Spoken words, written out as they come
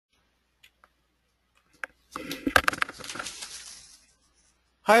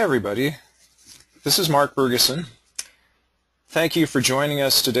Hi everybody, this is Mark Bergeson. Thank you for joining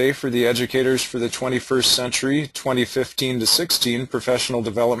us today for the Educators for the 21st Century 2015-16 Professional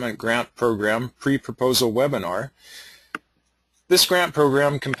Development Grant Program Pre-Proposal Webinar. This grant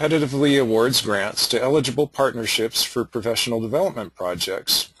program competitively awards grants to eligible partnerships for professional development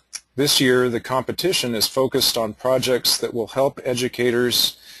projects. This year the competition is focused on projects that will help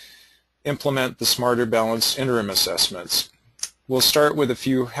educators implement the Smarter Balanced interim assessments. We'll start with a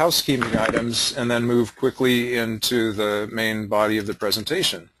few housekeeping items and then move quickly into the main body of the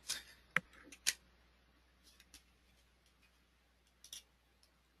presentation.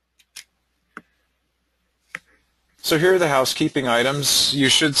 So here are the housekeeping items. You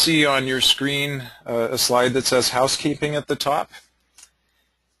should see on your screen a slide that says housekeeping at the top.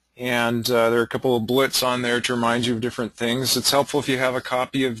 And there are a couple of bullets on there to remind you of different things. It's helpful if you have a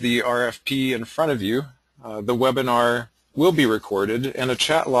copy of the RFP in front of you. The webinar will be recorded and a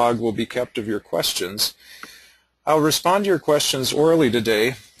chat log will be kept of your questions. I'll respond to your questions orally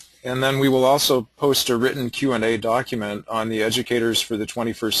today, and then we will also post a written Q&A document on the Educators for the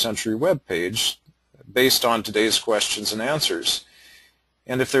 21st Century webpage based on today's questions and answers.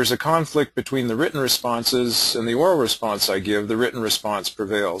 And if there's a conflict between the written responses and the oral response I give, the written response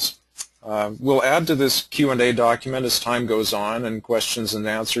prevails. We'll add to this Q&A document as time goes on and questions and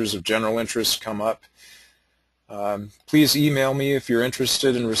answers of general interest come up. Please email me if you're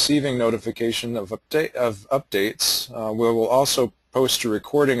interested in receiving notification of updates. We will also post a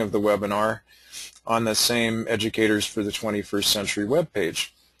recording of the webinar on the same Educators for the 21st Century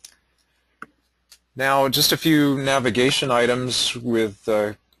webpage. Now, just a few navigation items with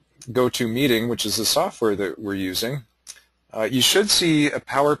GoToMeeting, which is the software that we're using. You should see a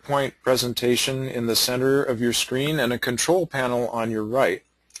PowerPoint presentation in the center of your screen and a control panel on your right.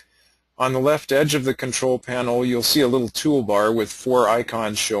 On the left edge of the control panel, you'll see a little toolbar with 4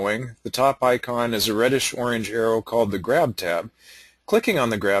 icons showing. The top icon is a reddish-orange arrow called the Grab tab. Clicking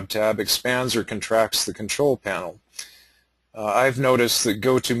on the Grab tab expands or contracts the control panel. I've noticed that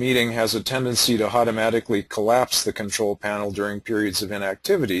GoToMeeting has a tendency to automatically collapse the control panel during periods of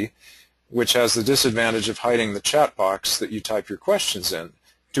inactivity, which has the disadvantage of hiding the chat box that you type your questions in.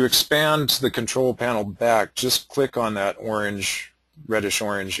 To expand the control panel back, just click on that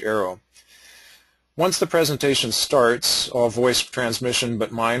reddish-orange arrow. Once the presentation starts, all voice transmission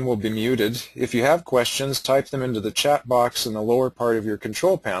but mine will be muted. If you have questions, type them into the chat box in the lower part of your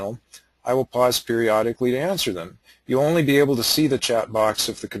control panel. I will pause periodically to answer them. You'll only be able to see the chat box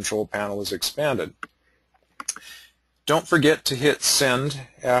if the control panel is expanded. Don't forget to hit send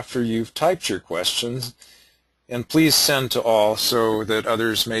after you've typed your questions, and please send to all so that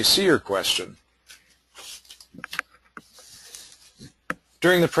others may see your question.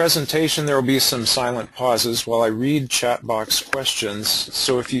 During the presentation, there will be some silent pauses while I read chat box questions,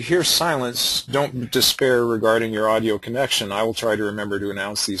 so if you hear silence, don't despair regarding your audio connection. I will try to remember to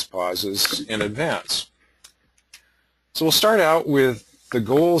announce these pauses in advance. So we'll start out with the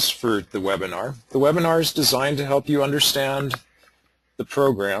goals for the webinar. The webinar is designed to help you understand the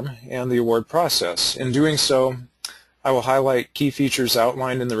program and the award process. In doing so, I will highlight key features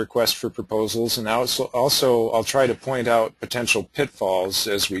outlined in the request for proposals, and also I'll try to point out potential pitfalls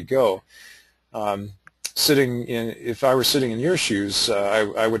as we go. If I were sitting in your shoes,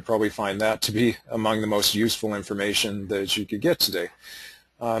 I would probably find that to be among the most useful information that you could get today.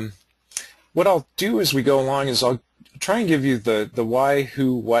 What I'll do as we go along is I'll try and give you the why,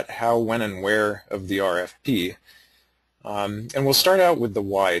 who, what, how, when, and where of the RFP. And we'll start out with the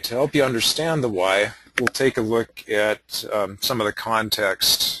why. To help you understand the why, we'll take a look at some of the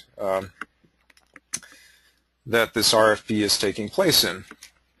context that this RFP is taking place in.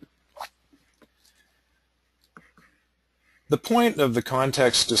 The point of the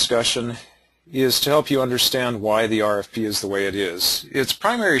context discussion is to help you understand why the RFP is the way it is. It's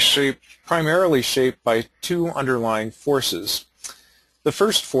primarily shaped by 2 underlying forces. The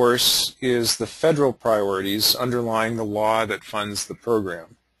first force is the federal priorities underlying the law that funds the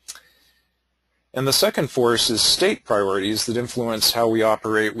program. And the second force is state priorities that influence how we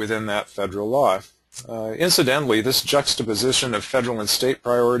operate within that federal law. Incidentally, this juxtaposition of federal and state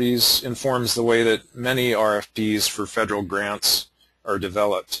priorities informs the way that many RFPs for federal grants are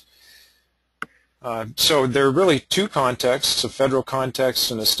developed. So there are really 2 contexts, a federal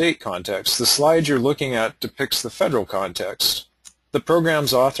context and a state context. The slide you're looking at depicts the federal context. The program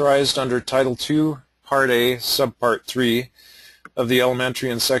is authorized under Title II, Part A, Subpart 3 of the Elementary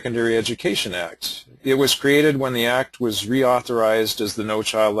and Secondary Education Act. It was created when the Act was reauthorized as the No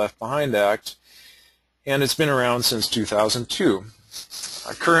Child Left Behind Act, and it's been around since 2002.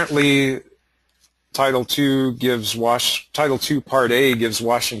 Currently, Title II Part A gives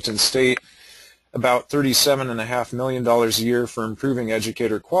Washington State about $37.5 million a year for improving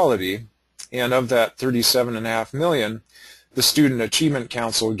educator quality, and of that $37.5 million, the Student Achievement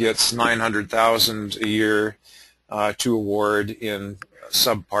Council gets $900,000 a year to award in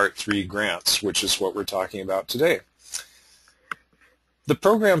Subpart 3 grants, which is what we're talking about today. The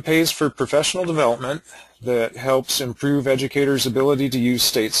program pays for professional development that helps improve educators' ability to use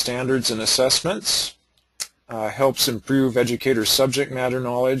state standards and assessments, helps improve educators' subject matter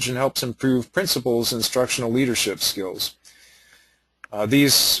knowledge, and helps improve principals' instructional leadership skills.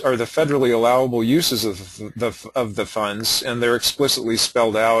 These are the federally allowable uses of the funds, and they're explicitly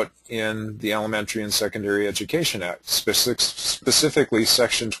spelled out in the Elementary and Secondary Education Act, specifically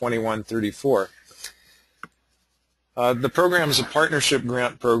Section 2134. The program is a partnership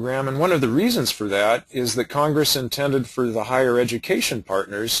grant program, and one of the reasons for that is that Congress intended for the higher education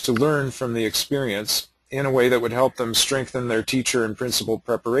partners to learn from the experience in a way that would help them strengthen their teacher and principal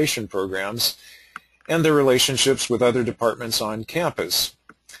preparation programs and their relationships with other departments on campus.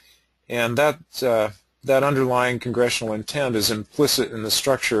 And that underlying congressional intent is implicit in the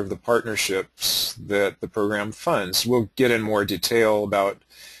structure of the partnerships that the program funds. We'll get in more detail about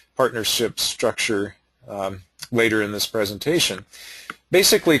partnership structure later in this presentation.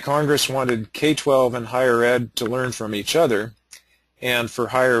 Basically, Congress wanted K-12 and higher ed to learn from each other, and for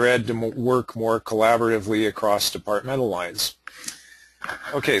higher ed to work more collaboratively across departmental lines.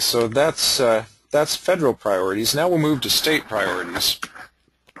 Okay, so that's federal priorities. Now we'll move to state priorities.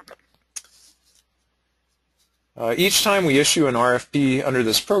 Each time we issue an RFP under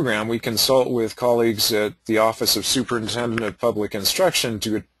this program, we consult with colleagues at the Office of Superintendent of Public Instruction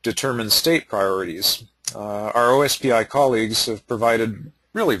to determine state priorities. Our OSPI colleagues have provided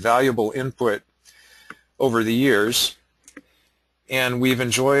really valuable input over the years, and we've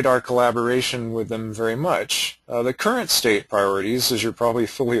enjoyed our collaboration with them very much. The current state priorities, as you're probably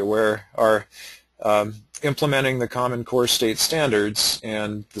fully aware, are implementing the Common Core State Standards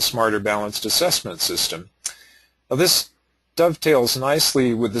and the Smarter Balanced Assessment System. Now, this dovetails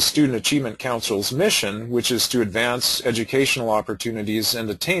nicely with the Student Achievement Council's mission, which is to advance educational opportunities and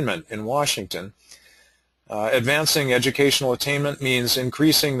attainment in Washington. Advancing educational attainment means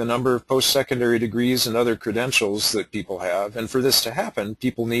increasing the number of post-secondary degrees and other credentials that people have, and for this to happen,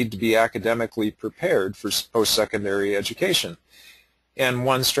 people need to be academically prepared for post-secondary education. And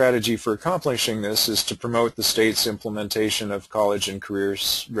one strategy for accomplishing this is to promote the state's implementation of college and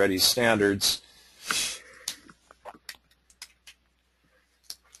career-ready standards.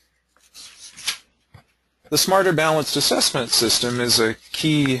 The Smarter Balanced Assessment System is a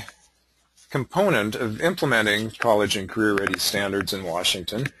key component of implementing college and career-ready standards in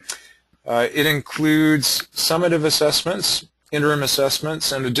Washington. It includes summative assessments, interim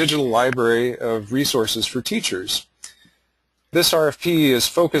assessments, and a digital library of resources for teachers. This RFP is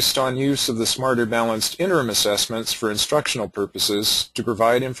focused on use of the Smarter Balanced interim assessments for instructional purposes to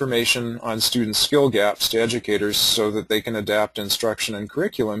provide information on student skill gaps to educators so that they can adapt instruction and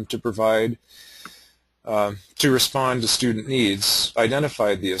curriculum to provide to respond to student needs,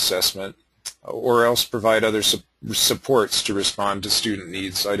 identify the assessment, or else provide other supports to respond to student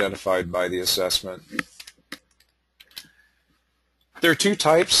needs identified by the assessment. There are two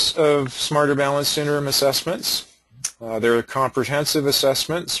types of Smarter Balanced interim assessments. There are comprehensive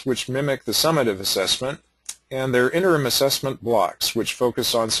assessments, which mimic the summative assessment, and there are interim assessment blocks, which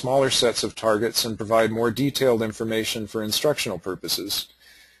focus on smaller sets of targets and provide more detailed information for instructional purposes.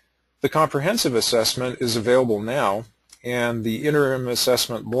 The comprehensive assessment is available now, and the interim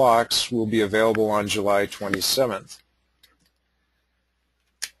assessment blocks will be available on July 27th.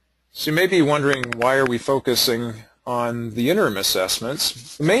 So you may be wondering, why are we focusing on the interim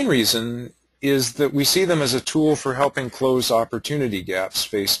assessments? The main reason is that we see them as a tool for helping close opportunity gaps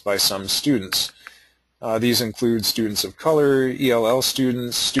faced by some students. These include students of color, ELL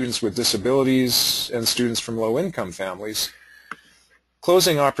students, students with disabilities, and students from low-income families.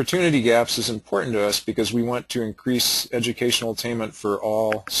 Closing opportunity gaps is important to us because we want to increase educational attainment for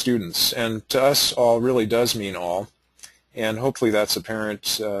all students. And to us, all really does mean all. And hopefully that's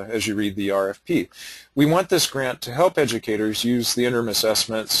apparent as you read the RFP. We want this grant to help educators use the interim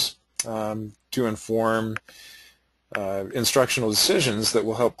assessments to inform instructional decisions that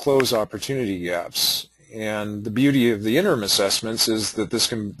will help close opportunity gaps. And the beauty of the interim assessments is that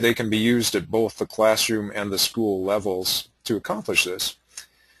they can be used at both the classroom and the school levels to accomplish this.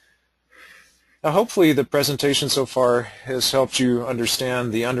 Now, hopefully the presentation so far has helped you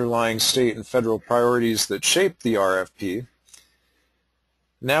understand the underlying state and federal priorities that shape the RFP.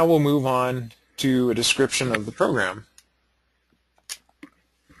 Now we'll move on to a description of the program.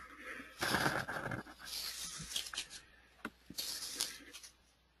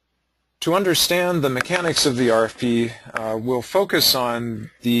 To understand the mechanics of the RFP, we'll focus on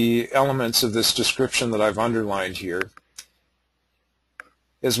the elements of this description that I've underlined here.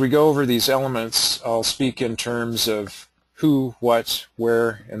 As we go over these elements, I'll speak in terms of who, what,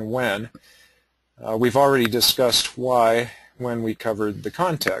 where, and when. We've already discussed why when we covered the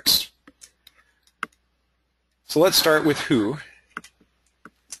context. So let's start with who.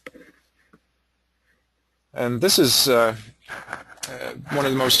 And this is one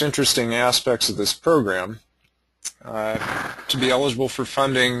of the most interesting aspects of this program. To be eligible for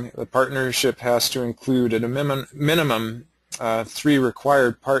funding, the partnership has to include at a minimum 3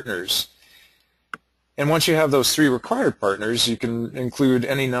 required partners. And once you have those 3 required partners, you can include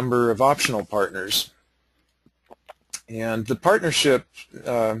any number of optional partners. And the partnership,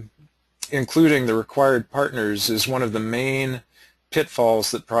 including the required partners, is one of the main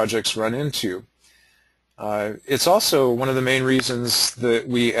pitfalls that projects run into. It's also one of the main reasons that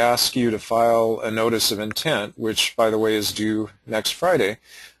we ask you to file a notice of intent, which, by the way, is due next Friday.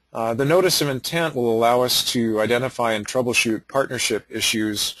 The notice of intent will allow us to identify and troubleshoot partnership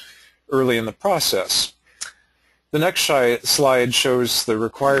issues early in the process. The next slide shows the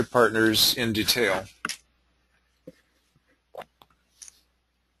required partners in detail.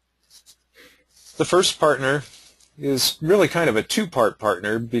 The first partner is really kind of a 2-part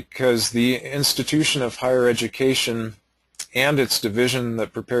partner because the institution of higher education and its division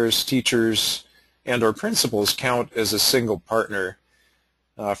that prepares teachers and or principals count as a single partner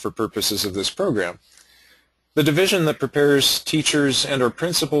for purposes of this program. The division that prepares teachers and or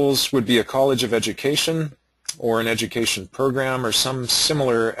principals would be a college of education or an education program or some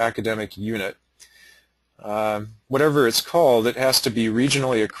similar academic unit. Whatever it's called, it has to be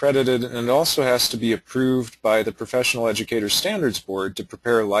regionally accredited and also has to be approved by the Professional Educator Standards Board to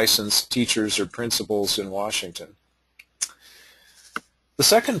prepare licensed teachers or principals in Washington. The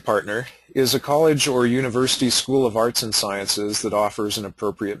second partner is a college or university school of arts and sciences that offers an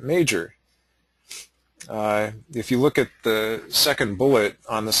appropriate major. If you look at the second bullet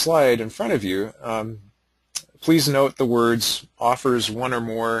on the slide in front of you, please note the words offers one or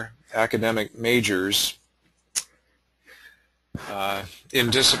more academic majors in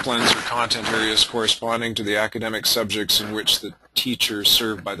disciplines or content areas corresponding to the academic subjects in which the teachers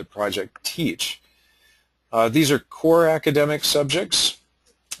served by the project teach. These are core academic subjects,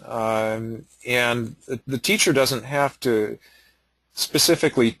 and the teacher doesn't have to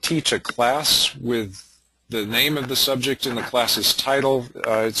specifically teach a class with the name of the subject in the class's title.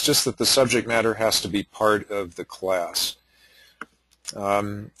 It's just that the subject matter has to be part of the class.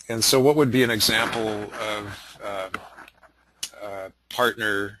 And so what would be an example of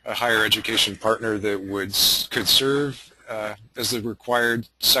a higher education partner that could serve as the required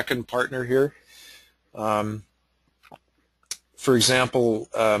second partner here? For example,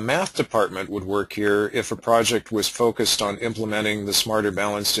 a math department would work here if a project was focused on implementing the Smarter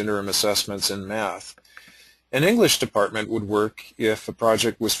Balanced Interim Assessments in math. An English department would work if a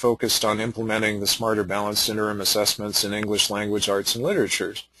project was focused on implementing the Smarter Balanced Interim Assessments in English Language Arts and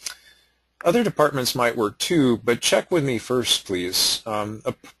Literature. Other departments might work too, but check with me first, please, so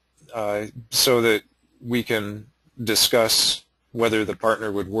that we can discuss whether the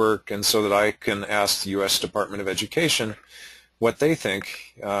partner would work and so that I can ask the U.S. Department of Education what they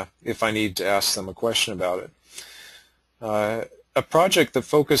think if I need to ask them a question about it. A project that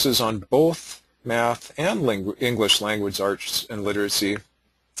focuses on both math and English Language Arts and Literacy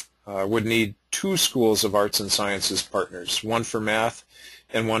would need 2 schools of arts and sciences partners, one for math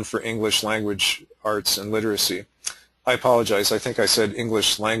and one for English Language Arts and Literacy. I apologize, I think I said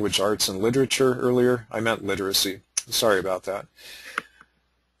English Language Arts and Literature earlier. I meant literacy. Sorry about that.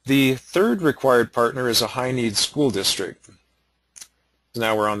 The third required partner is a high-need school district.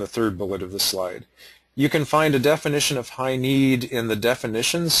 Now we're on the third bullet of the slide. You can find a definition of high need in the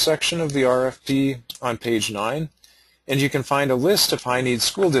definitions section of the RFP on page 9, and you can find a list of high-need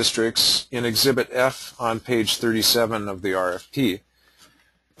school districts in Exhibit F on page 37 of the RFP.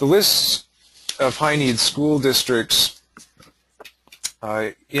 The list of high-need school districts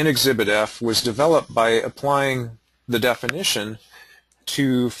in Exhibit F was developed by applying the definition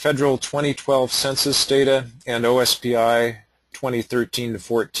to federal 2012 census data and OSPI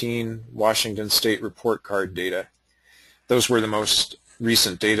 2013-14 Washington State report card data. Those were the most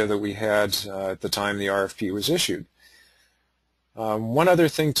recent data that we had at the time the RFP was issued. One other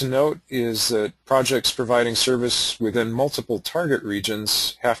thing to note is that projects providing service within multiple target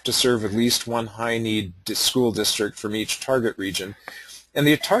regions have to serve at least one high-need school district from each target region. And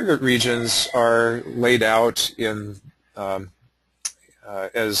the target regions are laid out in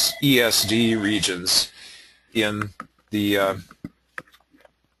as ESD regions in the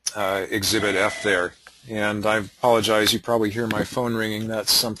Exhibit F there. And I apologize, you probably hear my phone ringing.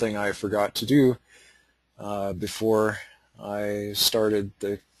 That's something I forgot to do before I started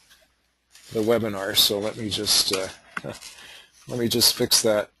the webinar. So let me just fix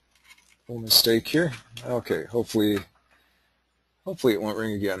that little mistake here. Okay, hopefully it won't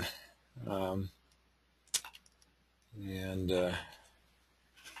ring again.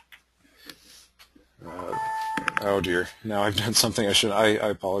 Oh dear, now I've done something I should. I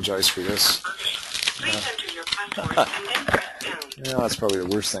apologize for this. Please enter your password and then press pound. Yeah, that's probably the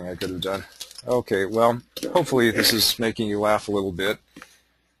worst thing I could have done. Okay, well, hopefully this is making you laugh a little bit.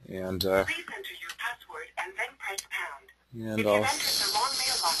 And please enter your password and then press pound. And I'll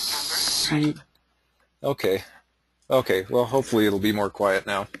see. Okay, well, hopefully it'll be more quiet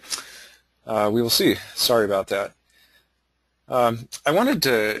now. We will see. Sorry about that. I wanted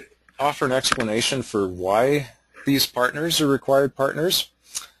to offer an explanation for why these partners are required partners.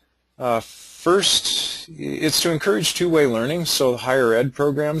 First, it's to encourage two-way learning, so higher ed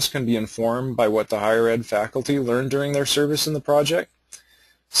programs can be informed by what the higher ed faculty learned during their service in the project.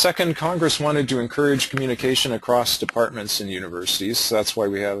 Second, Congress wanted to encourage communication across departments and universities, so that's why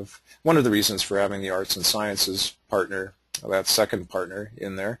we have one of the reasons for having the arts and sciences partner, that second partner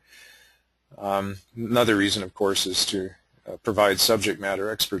in there. Another reason, of course, is to provide subject matter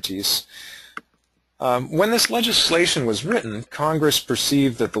expertise. When this legislation was written, Congress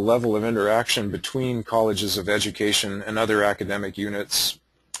perceived that the level of interaction between colleges of education and other academic units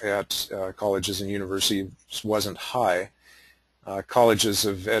at colleges and universities wasn't high. Colleges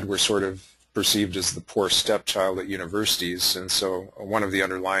of ed were sort of perceived as the poor stepchild at universities, and so one of the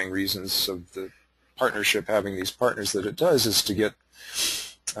underlying reasons of the partnership having these partners that it does is to get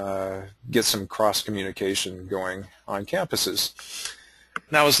some cross-communication going on campuses.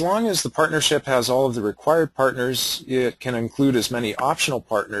 Now, as long as the partnership has all of the required partners, it can include as many optional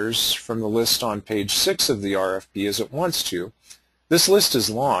partners from the list on page 6 of the RFP as it wants to. This list is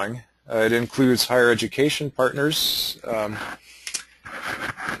long. It includes higher education partners,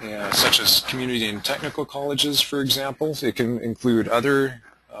 such as community and technical colleges, for example. It can include other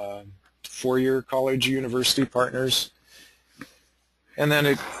four-year college university partners. And then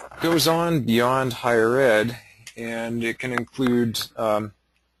it goes on beyond higher ed, and it can include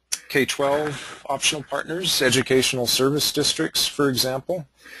K-12 optional partners, educational service districts, for example.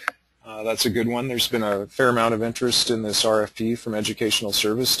 That's a good one. There's been a fair amount of interest in this RFP from educational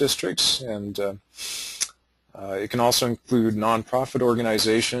service districts, and it can also include nonprofit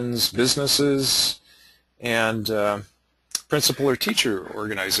organizations, businesses, and principal or teacher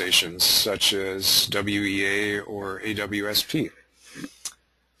organizations such as WEA or AWSP.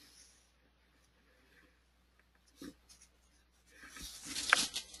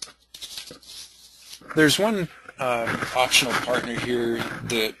 There's one optional partner here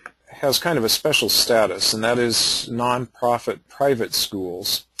that has kind of a special status, and that is nonprofit private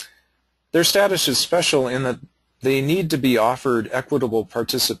schools. Their status is special in that they need to be offered equitable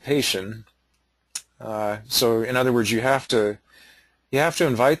participation. So in other words, you have to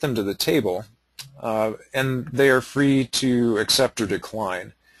invite them to the table, and they are free to accept or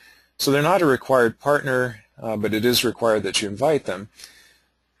decline. So they're not a required partner, but it is required that you invite them.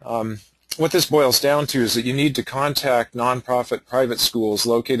 What this boils down to is that you need to contact nonprofit private schools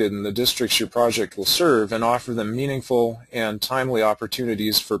located in the districts your project will serve and offer them meaningful and timely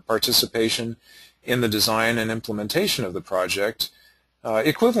opportunities for participation in the design and implementation of the project,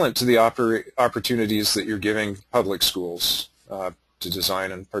 equivalent to the opportunities that you're giving public schools to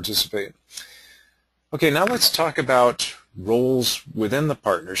design and participate. Okay, now let's talk about roles within the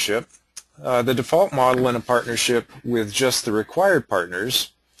partnership. The default model in a partnership with just the required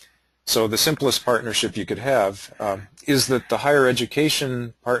partners, so the simplest partnership you could have, is that the higher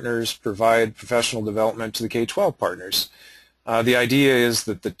education partners provide professional development to the K-12 partners. The idea is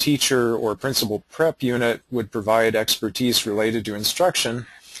that the teacher or principal prep unit would provide expertise related to instruction,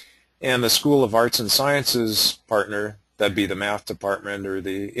 and the School of Arts and Sciences partner, that'd be the math department or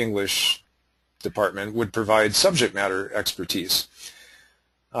the English department, would provide subject matter expertise.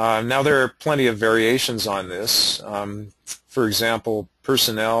 Now there are plenty of variations on this. For example,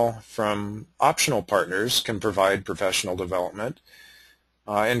 personnel from optional partners can provide professional development,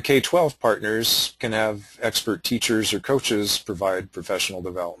 and K-12 partners can have expert teachers or coaches provide professional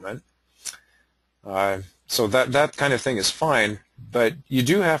development. So that kind of thing is fine, but you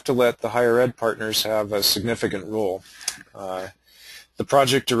do have to let the higher ed partners have a significant role. The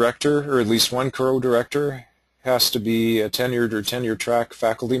project director, or at least one co-director, has to be a tenured or tenure track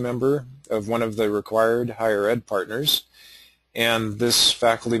faculty member of one of the required higher ed partners, and this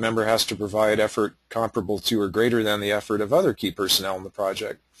faculty member has to provide effort comparable to or greater than the effort of other key personnel in the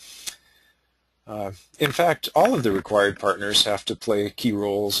project. In fact, all of the required partners have to play key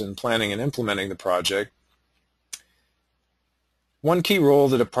roles in planning and implementing the project. One key role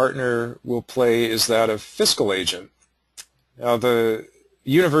that a partner will play is that of fiscal agent. Now, the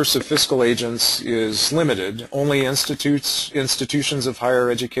universe of fiscal agents is limited. Only institutions of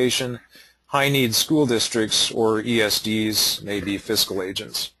higher education, high-need school districts, or ESDs may be fiscal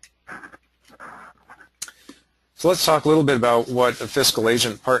agents. So let's talk a little bit about what a fiscal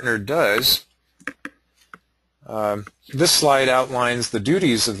agent partner does. This slide outlines the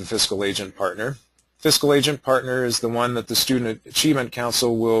duties of the fiscal agent partner. Fiscal agent partner is the one that the Student Achievement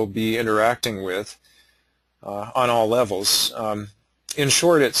Council will be interacting with on all levels. In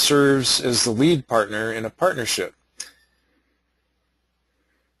short, it serves as the lead partner in a partnership.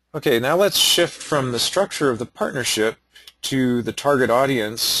 Okay, now let's shift from the structure of the partnership to the target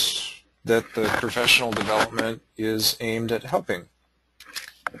audience that the professional development is aimed at helping.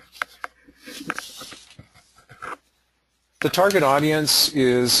 The target audience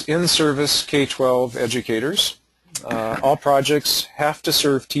is in-service K-12 educators. All projects have to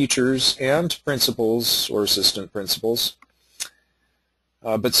serve teachers and principals or assistant principals,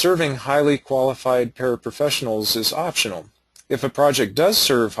 but serving highly qualified paraprofessionals is optional. If a project does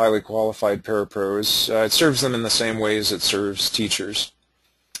serve highly qualified parapros, it serves them in the same way as it serves teachers.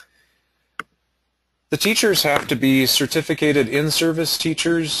 The teachers have to be certificated in-service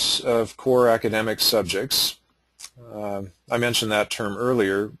teachers of core academic subjects. I mentioned that term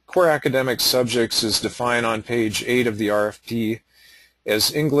earlier. Core academic subjects is defined on page 8 of the RFP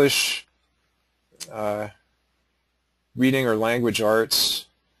as English, reading or language arts,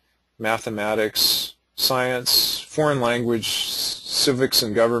 mathematics, science, foreign language, civics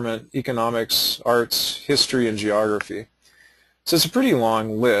and government, economics, arts, history, and geography. So it's a pretty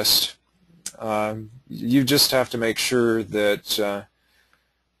long list. You just have to make sure that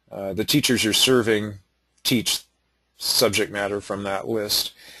the teachers you're serving teach subject matter from that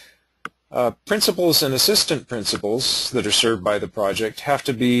list. Principals and assistant principals that are served by the project have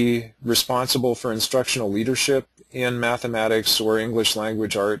to be responsible for instructional leadership in mathematics or English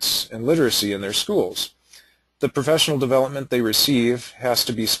language arts and literacy in their schools. The professional development they receive has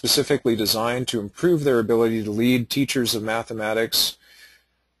to be specifically designed to improve their ability to lead teachers of mathematics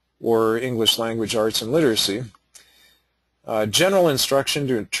or English language arts and literacy. General instruction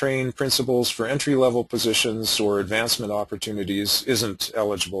to train principals for entry-level positions or advancement opportunities isn't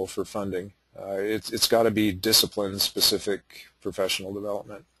eligible for funding. It's got to be discipline-specific professional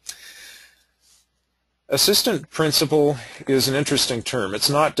development. Assistant principal is an interesting term. It's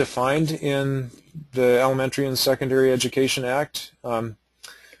not defined in the Elementary and Secondary Education Act.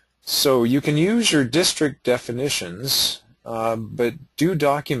 So you can use your district definitions, but do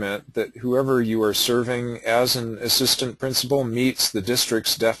document that whoever you are serving as an assistant principal meets the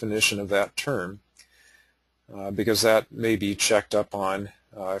district's definition of that term, because that may be checked up on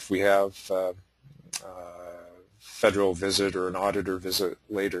if we have a federal visit or an auditor visit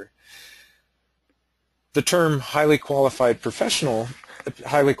later. The term highly qualified paraprofessional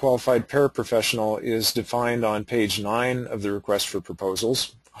is defined on page 9 of the request for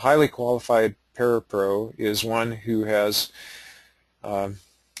proposals. Highly qualified parapro is one who has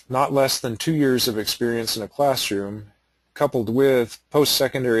not less than 2 years of experience in a classroom, coupled with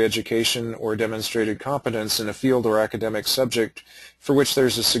post-secondary education or demonstrated competence in a field or academic subject for which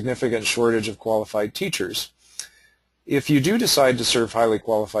there's a significant shortage of qualified teachers. If you do decide to serve highly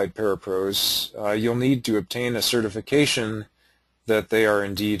qualified parapros, you'll need to obtain a certification that they are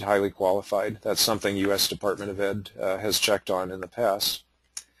indeed highly qualified. That's something U.S. Department of Ed has checked on in the past.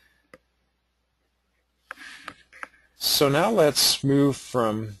 So now let's move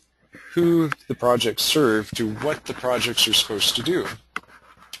from who the projects serve to what the projects are supposed to do.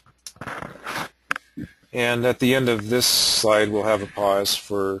 And at the end of this slide, we'll have a pause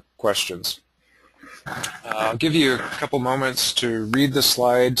for questions. I'll give you a couple moments to read the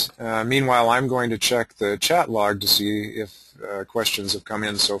slide. Meanwhile, I'm going to check the chat log to see if questions have come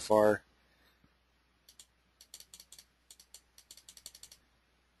in so far.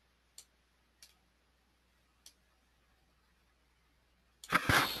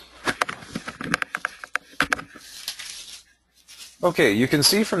 Okay, you can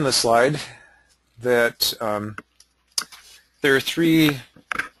see from the slide that there are three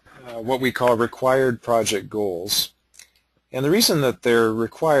what we call required project goals. And the reason that they're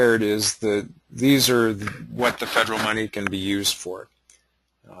required is that these are what the federal money can be used for.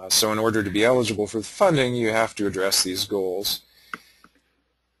 So in order to be eligible for the funding, you have to address these goals.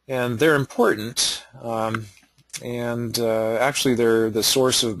 And they're important. and actually they're the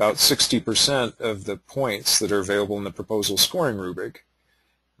source of about 60% of the points that are available in the proposal scoring rubric.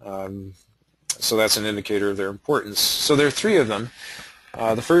 So that's an indicator of their importance. So there are three of them.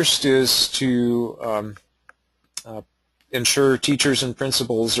 The first is to ensure teachers and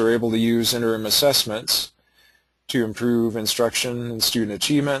principals are able to use interim assessments to improve instruction and student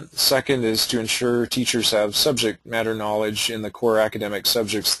achievement. Second is to ensure teachers have subject matter knowledge in the core academic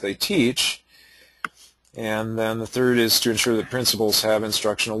subjects they teach. And then the third is to ensure that principals have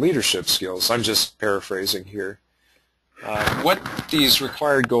instructional leadership skills. I'm just paraphrasing here. What these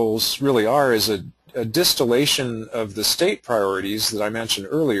required goals really are is a distillation of the state priorities that I mentioned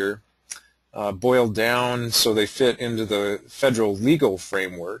earlier, boiled down so they fit into the federal legal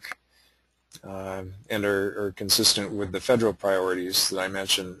framework and are consistent with the federal priorities that I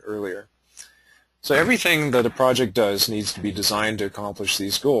mentioned earlier. So everything that a project does needs to be designed to accomplish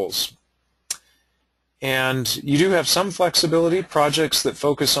these goals. And you do have some flexibility. Projects that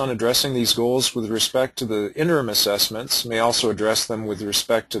focus on addressing these goals with respect to the interim assessments may also address them with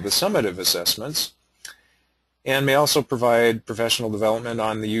respect to the summative assessments, and may also provide professional development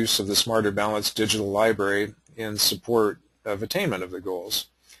on the use of the Smarter Balanced Digital Library in support of attainment of the goals.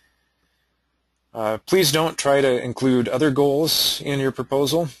 Please don't try to include other goals in your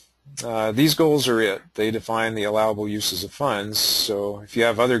proposal. These goals are it. They define the allowable uses of funds, so if you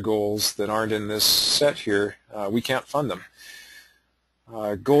have other goals that aren't in this set here, we can't fund them.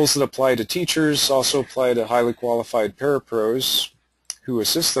 Goals that apply to teachers also apply to highly qualified parapros who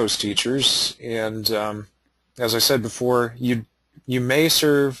assist those teachers, and as I said before, you may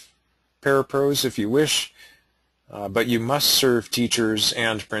serve parapros if you wish, but you must serve teachers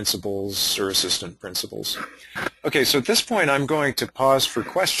and principals or assistant principals. Okay, so at this point I'm going to pause for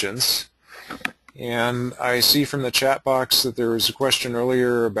questions, and I see from the chat box that there was a question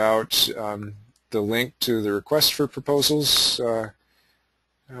earlier about the link to the request for proposals.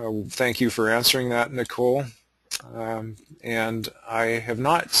 Thank you for answering that, Nicole. And I have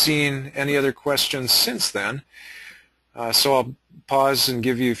not seen any other questions since then, so I'll pause and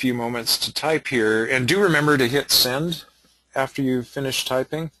give you a few moments to type here, and do remember to hit send after you finish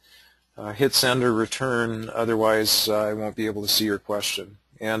typing. Hit send or return, otherwise I won't be able to see your question.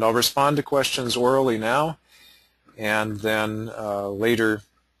 And I'll respond to questions orally now, and then later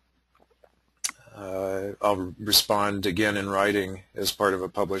I'll respond again in writing as part of a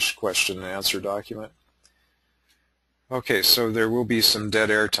published question and answer document. Okay, so there will be some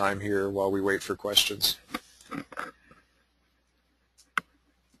dead air time here while we wait for questions.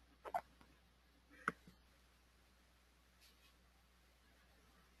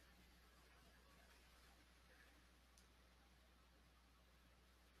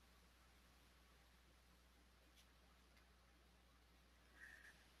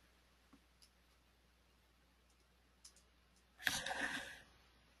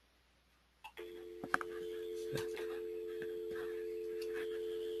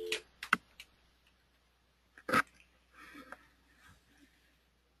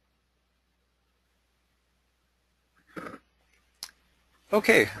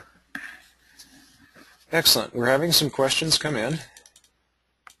 Okay, excellent. We're having some questions come in.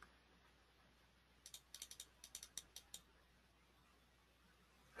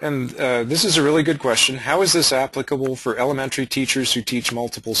 And this is a really good question. How is this applicable for elementary teachers who teach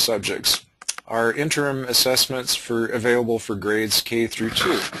multiple subjects? Are interim assessments available for grades K through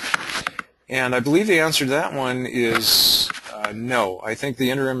 2? And I believe the answer to that one is no. I think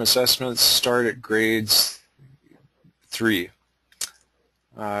the interim assessments start at grades 3.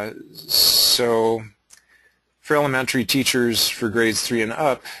 So for elementary teachers for grades 3 and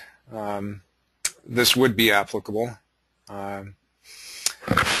up, this would be applicable.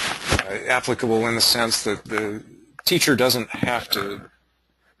 Applicable in the sense that the teacher doesn't have to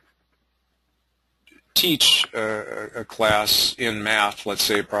teach a class in math. Let's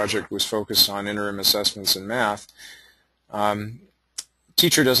say a project was focused on interim assessments in math.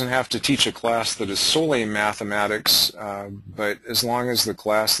 Teacher doesn't have to teach a class that is solely mathematics, but as long as the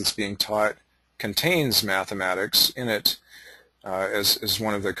class that's being taught contains mathematics in it as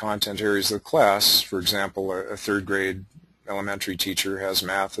one of the content areas of the class, for example, a third grade elementary teacher has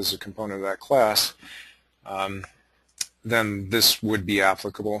math as a component of that class, then this would be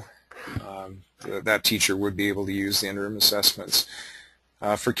applicable. That teacher would be able to use the interim assessments.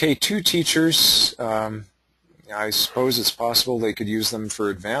 For K2 teachers, I suppose it's possible they could use them for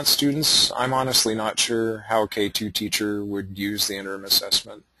advanced students. I'm honestly not sure how a K2 teacher would use the interim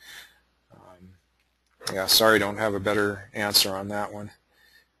assessment. Yeah, sorry, don't have a better answer on that one.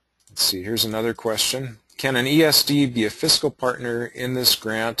 Let's see, here's another question. Can an ESD be a fiscal partner in this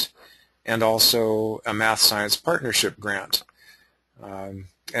grant and also a math science partnership grant?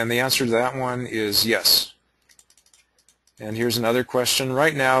 And the answer to that one is yes. And here's another question.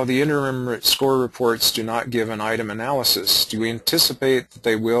 Right now, the interim score reports do not give an item analysis. Do we anticipate that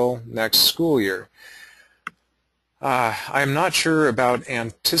they will next school year? I'm not sure about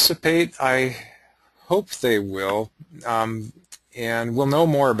anticipate. I hope they will. And we'll know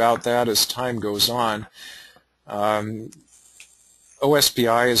more about that as time goes on.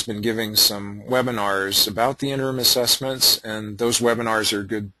 OSPI has been giving some webinars about the interim assessments, and those webinars are a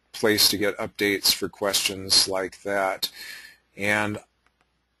good place to get updates for questions like that. And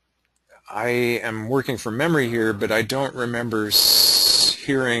I am working from memory here, but I don't remember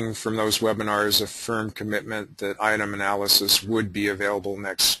hearing from those webinars a firm commitment that item analysis would be available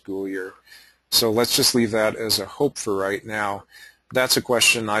next school year. So let's just leave that as a hope for right now. That's a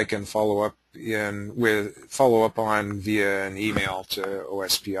question I can follow up on via an email to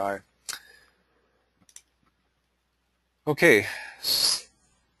OSPI. Okay,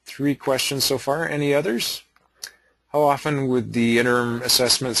 3 questions so far. Any others? How often would the interim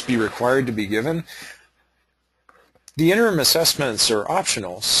assessments be required to be given? The interim assessments are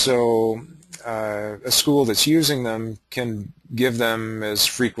optional, so a school that's using them can give them as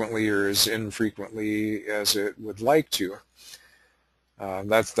frequently or as infrequently as it would like to.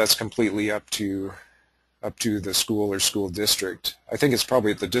 That's completely up to the school or school district. I think it's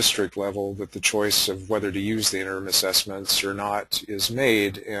probably at the district level that the choice of whether to use the interim assessments or not is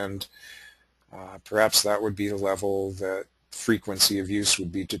made, and perhaps that would be the level that frequency of use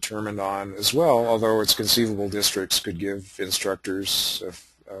would be determined on as well, although it's conceivable districts could give instructors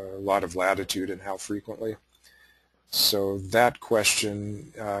a lot of latitude in how frequently. So that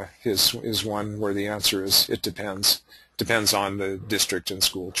question is one where the answer is it depends. Depends on the district and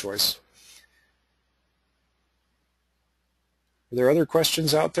school choice. Are there other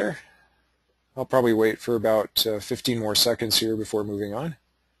questions out there? I'll probably wait for about 15 more seconds here before moving on.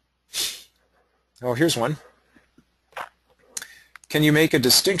 Oh, here's one. Can you make a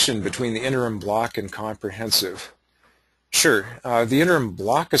distinction between the interim block and comprehensive? Sure. The interim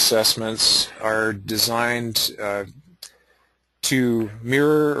block assessments are designed to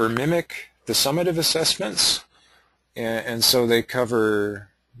mirror or mimic the summative assessments, and so they cover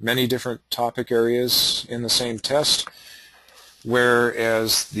many different topic areas in the same test,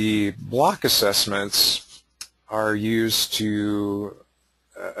 whereas the block assessments are used to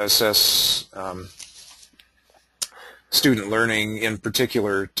assess student learning in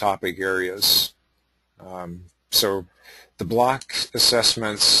particular topic areas. So the block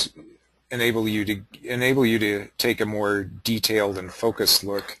assessments enable you to take a more detailed and focused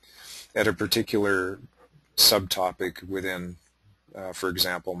look at a particular subtopic within, for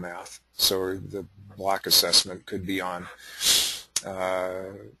example, math. So the block assessment could be on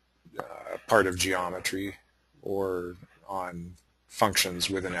part of geometry or on functions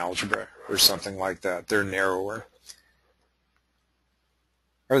within algebra or something like that. They're narrower.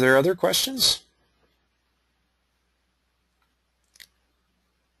 Are there other questions?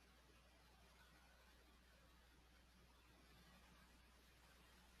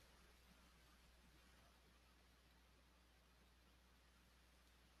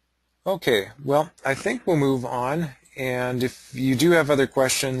 Okay, well, I think we'll move on, and if you do have other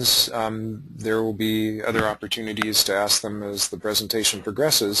questions, there will be other opportunities to ask them as the presentation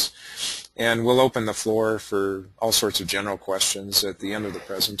progresses, and we'll open the floor for all sorts of general questions at the end of the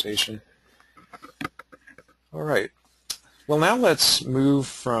presentation. All right, well, now let's move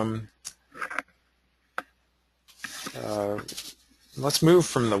from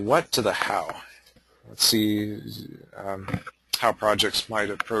the what to the how. Let's see how projects might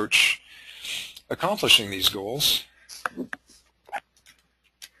approach accomplishing these goals.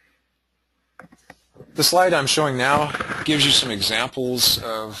 The slide I'm showing now gives you some examples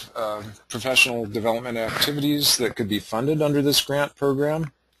of professional development activities that could be funded under this grant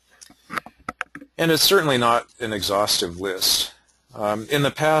program. And it's certainly not an exhaustive list. In the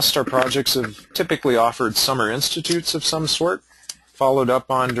past, our projects have typically offered summer institutes of some sort, followed up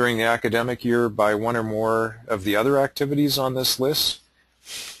on during the academic year by one or more of the other activities on this list.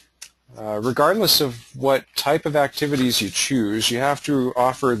 Regardless of what type of activities you choose, you have to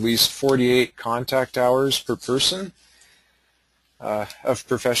offer at least 48 contact hours per person of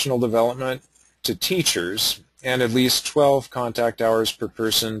professional development to teachers, and at least 12 contact hours per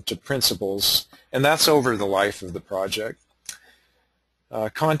person to principals, and that's over the life of the project.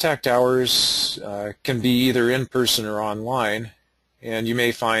 Contact hours can be either in person or online, and you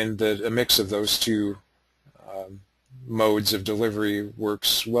may find that a mix of those two modes of delivery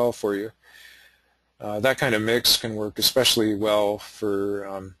works well for you. That kind of mix can work especially well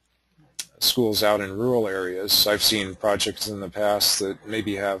for schools out in rural areas. I've seen projects in the past that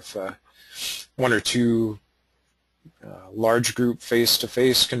maybe have one or two large group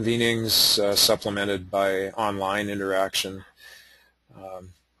face-to-face convenings supplemented by online interaction,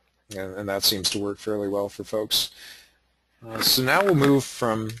 and that seems to work fairly well for folks. So now we'll move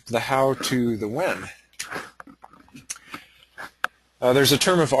from the how to the when. There's a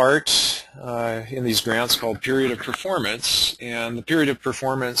term of art in these grants called period of performance, and the period of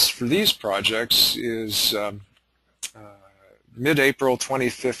performance for these projects is mid-April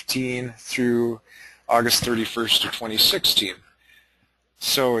 2015 through August 31st of 2016.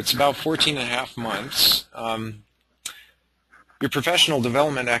 So it's about 14 and a half months. Your professional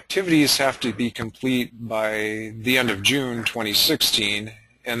development activities have to be complete by the end of June 2016,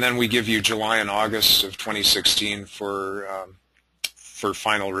 and then we give you July and August of 2016 for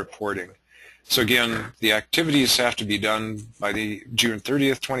final reporting. So again, the activities have to be done by the June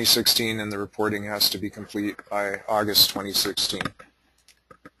 30th, 2016, and the reporting has to be complete by August 2016.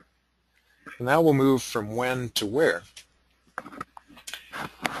 And now we'll move from when to where.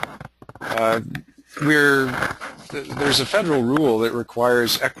 There's a federal rule that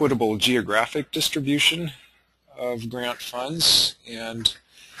requires equitable geographic distribution of grant funds, and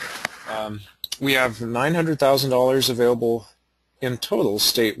we have $900,000 available in total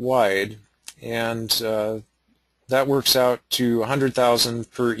statewide, and that works out to $100,000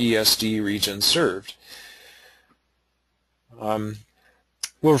 per ESD region served.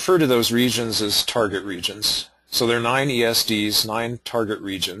 We'll refer to those regions as target regions. So there are 9 ESDs, 9 target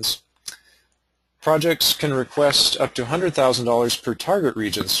regions. Projects can request up to $100,000 per target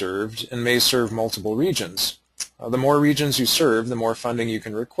region served and may serve multiple regions. The more regions you serve, the more funding you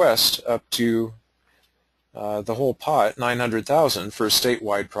can request, up to the whole pot, $900,000 for a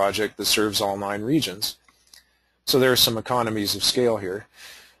statewide project that serves all 9 regions. So there are some economies of scale here.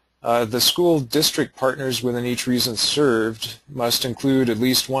 The school district partners within each region served must include at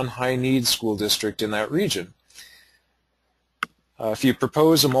least one high-need school district in that region. If you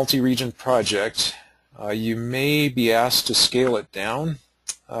propose a multi-region project, you may be asked to scale it down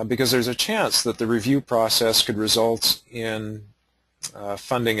because there's a chance that the review process could result in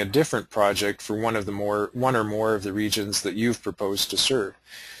funding a different project for one or more of the regions that you've proposed to serve.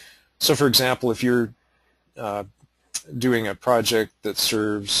 So for example, if you're doing a project that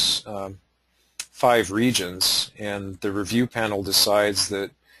serves 5 regions and the review panel decides that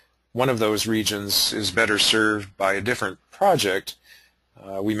one of those regions is better served by a different project,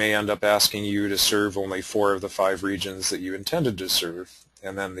 we may end up asking you to serve only 4 of the 5 regions that you intended to serve,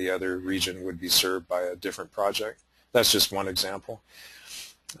 and then the other region would be served by a different project. That's just one example.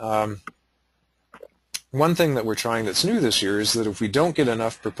 One thing that we're trying that's new this year is that if we don't get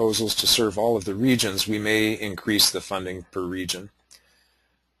enough proposals to serve all of the regions, we may increase the funding per region.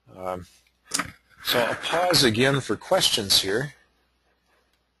 So I'll pause again for questions here.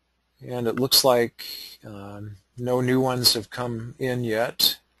 And it looks like no new ones have come in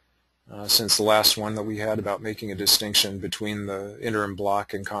yet since the last one that we had about making a distinction between the interim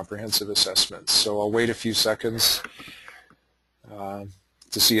block and comprehensive assessments. So I'll wait a few seconds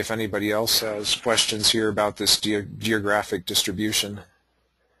to see if anybody else has questions here about this geographic distribution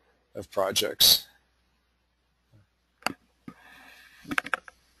of projects.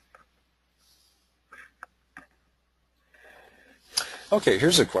 Okay,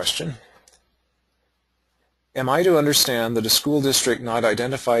 here's a question. Am I to understand that a school district not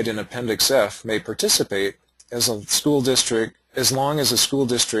identified in Appendix F may participate as a school district as long as a school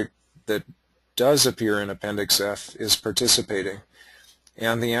district that does appear in Appendix F is participating?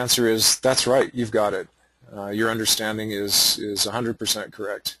 And the answer is, that's right, you've got it. Your understanding is 100%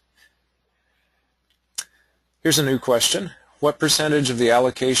 correct. Here's a new question. What percentage of the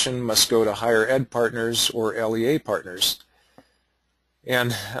allocation must go to higher ed partners or LEA partners?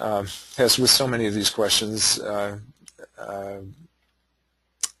 And as with so many of these questions, the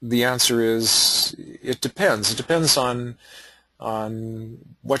answer is it depends. It depends on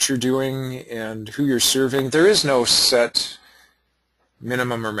what you're doing and who you're serving. There is no set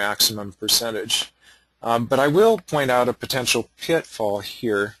minimum or maximum percentage. But I will point out a potential pitfall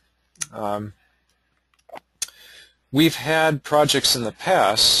here. We've had projects in the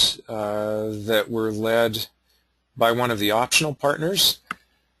past that were led by one of the optional partners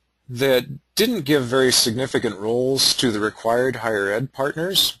that didn't give very significant roles to the required higher ed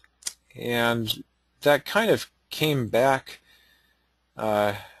partners, and that kind of came back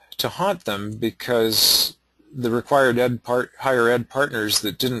to haunt them because the required higher ed partners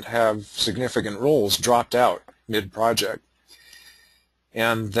that didn't have significant roles dropped out mid-project,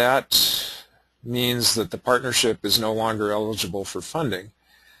 and that means that the partnership is no longer eligible for funding.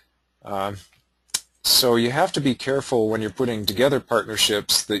 So you have to be careful when you're putting together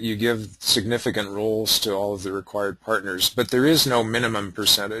partnerships that you give significant roles to all of the required partners, but there is no minimum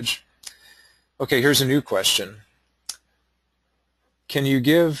percentage. Okay, here's a new question. Can you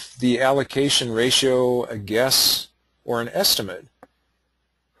give the allocation ratio a guess or an estimate?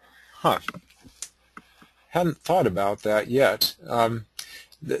 Hadn't thought about that yet.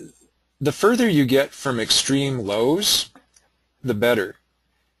 The further you get from extreme lows, the better.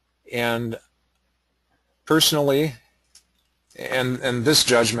 And personally, and this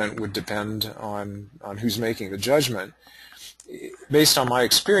judgment would depend on who's making the judgment. Based on my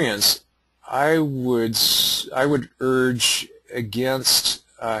experience, I would urge against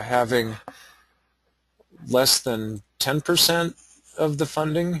having less than 10% of the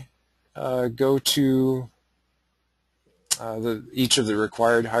funding go to each of the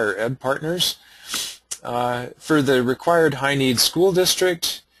required higher ed partners. For the required high-need school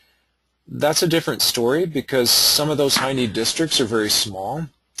district, that's a different story because some of those high-need districts are very small,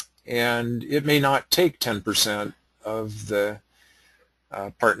 and it may not take 10% of the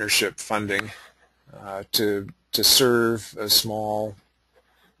partnership funding to serve a small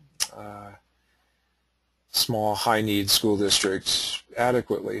high-need school district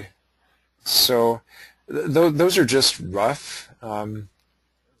adequately. So those are just rough, and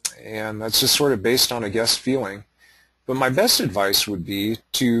that's just sort of based on a guess feeling. But my best advice would be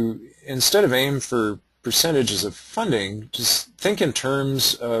to, instead of aim for percentages of funding, just think in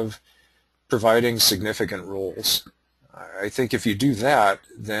terms of providing significant roles. I think if you do that,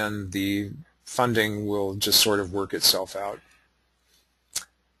 then the funding will just sort of work itself out.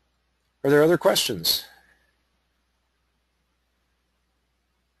 Are there other questions?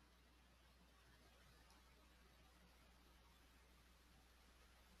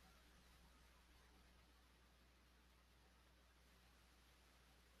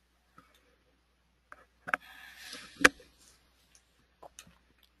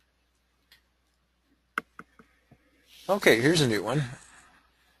 Okay, here's a new one.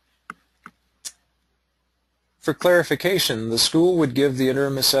 For clarification, the school would give the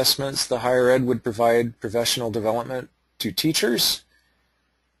interim assessments, the higher ed would provide professional development to teachers?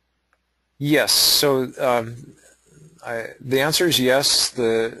 Yes, so the answer is yes.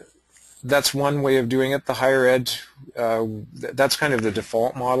 That's one way of doing it. The higher ed, that's kind of the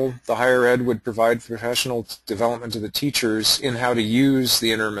default model. The higher ed would provide professional development to the teachers in how to use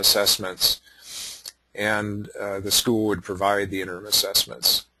the interim assessments, and the school would provide the interim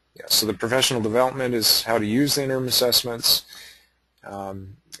assessments. Yeah, so the professional development is how to use the interim assessments,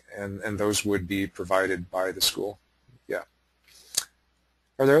 and those would be provided by the school. Yeah.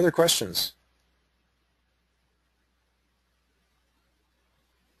 Are there other questions?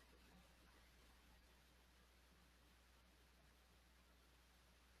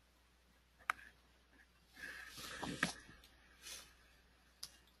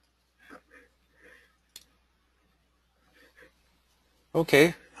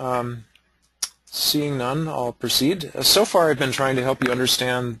 Okay. Seeing none, I'll proceed. So far, I've been trying to help you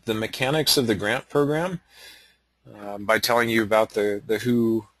understand the mechanics of the grant program by telling you about the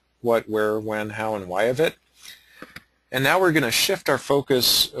who, what, where, when, how, and why of it. And now we're going to shift our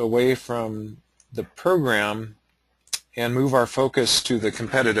focus away from the program and move our focus to the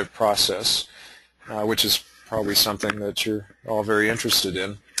competitive process, which is probably something that you're all very interested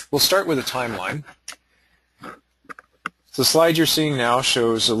in. We'll start with a timeline. The slide you're seeing now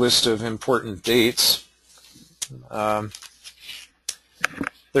shows a list of important dates.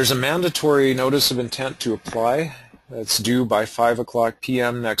 There's a mandatory notice of intent to apply that's due by 5:00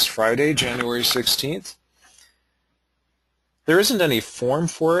 p.m. next Friday, January 16th. There isn't any form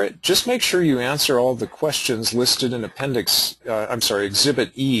for it. Just make sure you answer all the questions listed in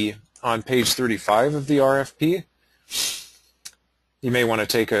Exhibit E on page 35 of the RFP. You may want to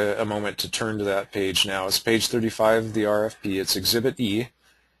take a moment to turn to that page now. It's page 35 of the RFP. It's Exhibit E.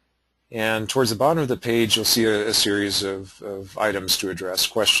 And towards the bottom of the page, you'll see a series of items to address,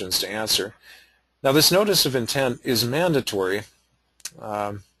 questions to answer. Now, this notice of intent is mandatory,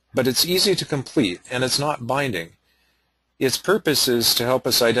 but it's easy to complete, and it's not binding. Its purpose is to help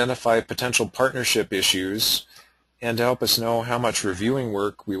us identify potential partnership issues and to help us know how much reviewing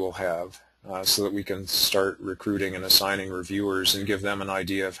work we will have. So that we can start recruiting and assigning reviewers and give them an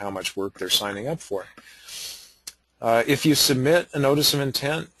idea of how much work they're signing up for. If you submit a notice of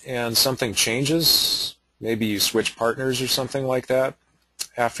intent and something changes, maybe you switch partners or something like that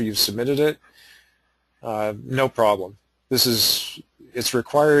after you've submitted it, no problem. It's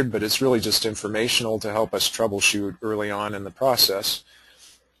required, but it's really just informational to help us troubleshoot early on in the process.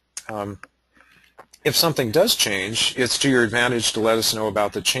 If something does change, it's to your advantage to let us know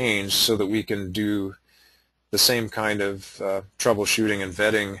about the change so that we can do the same kind of troubleshooting and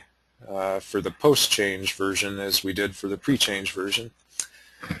vetting for the post-change version as we did for the pre-change version.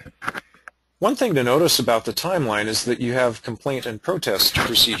 One thing to notice about the timeline is that you have complaint and protest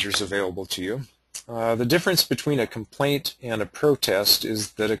procedures available to you. The difference between a complaint and a protest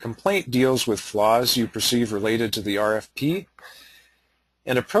is that a complaint deals with flaws you perceive related to the RFP,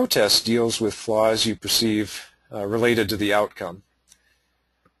 and a protest deals with flaws you perceive related to the outcome.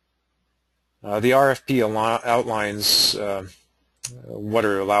 The RFP outlines what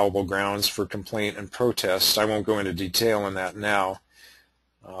are allowable grounds for complaint and protest. I won't go into detail on that now,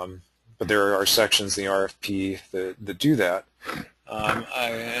 but there are sections in the RFP that do that.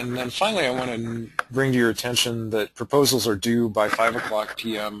 And then finally, I want to bring to your attention that proposals are due by 5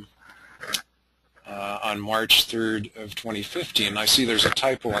 p.m. On March 3rd of 2015. I see there's a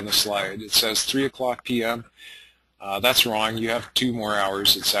typo on the slide. It says 3 p.m. That's wrong. You have 2 more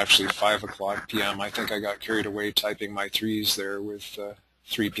hours. It's actually 5 p.m. I think I got carried away typing my 3s there with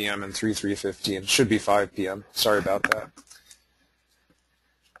 3 p.m. and 3:15. It should be 5 p.m. Sorry about that.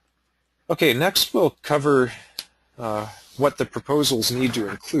 Okay, next we'll cover what the proposals need to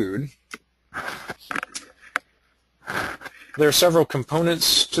include. There are several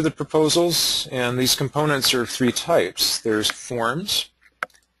components to the proposals, and these components are of 3 types. There's forms,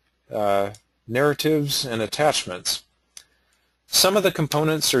 narratives, and attachments. Some of the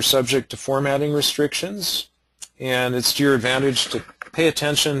components are subject to formatting restrictions, and it's to your advantage to pay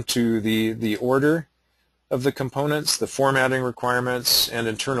attention to the order of the components, the formatting requirements, and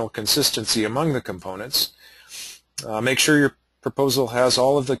internal consistency among the components. Make sure your proposal has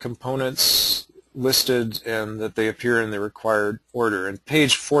all of the components listed and that they appear in the required order. And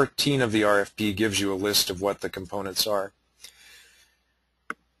page 14 of the RFP gives you a list of what the components are.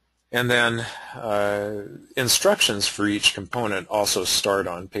 And then instructions for each component also start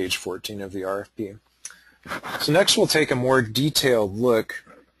on page 14 of the RFP. So next we'll take a more detailed look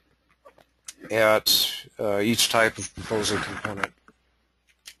at each type of proposal component.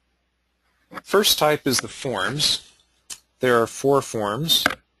 First type is the forms. There are 4 forms.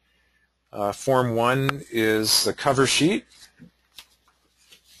 Form 1 is the cover sheet,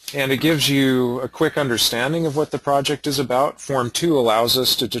 and it gives you a quick understanding of what the project is about. Form 2 allows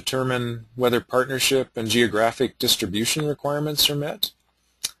us to determine whether partnership and geographic distribution requirements are met.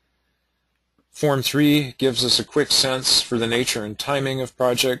 Form 3 gives us a quick sense for the nature and timing of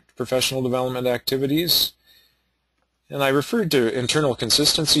project professional development activities. And I referred to internal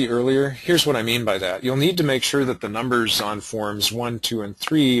consistency earlier. Here's what I mean by that. You'll need to make sure that the numbers on forms 1, 2, and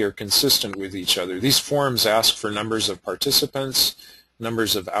 3 are consistent with each other. These forms ask for numbers of participants,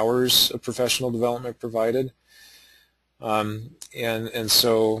 numbers of hours of professional development provided. And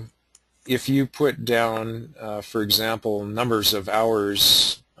so if you put down, for example, numbers of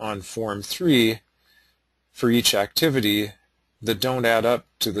hours on form 3 for each activity that don't add up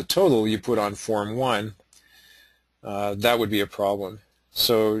to the total you put on form 1, that would be a problem.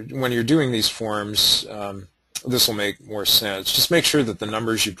 So when you're doing these forms, this will make more sense. Just make sure that the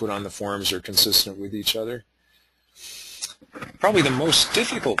numbers you put on the forms are consistent with each other. Probably the most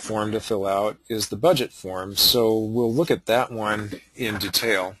difficult form to fill out is the budget form, so we'll look at that one in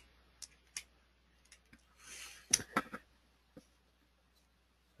detail.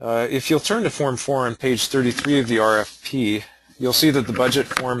 If you'll turn to Form 4 on page 33 of the RFP, you'll see that the budget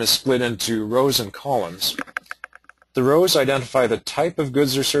form is split into rows and columns. The rows identify the type of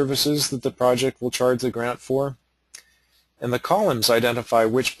goods or services that the project will charge the grant for, and the columns identify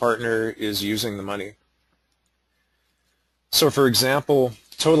which partner is using the money. So for example,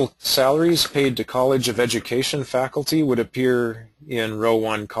 total salaries paid to College of Education faculty would appear in row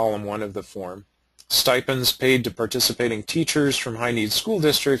 1, column 1 of the form. Stipends paid to participating teachers from high-need school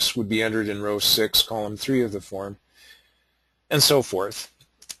districts would be entered in row 6, column 3 of the form, and so forth.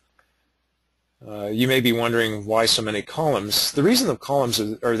 You may be wondering why so many columns. The reason the columns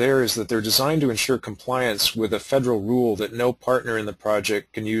are there is that they're designed to ensure compliance with a federal rule that no partner in the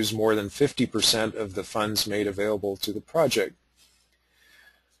project can use more than 50% of the funds made available to the project.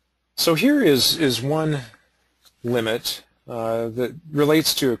 So here is one limit that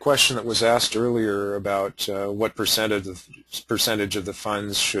relates to a question that was asked earlier about what percentage of the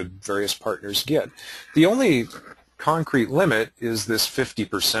funds should various partners get. The only concrete limit is this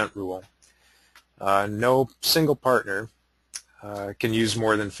 50% rule. No single partner can use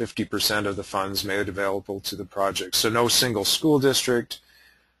more than 50% of the funds made available to the project. So no single school district,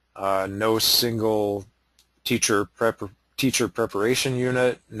 no single teacher preparation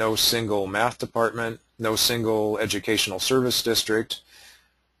unit, no single math department, no single educational service district,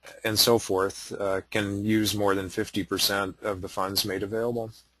 and so forth can use more than 50% of the funds made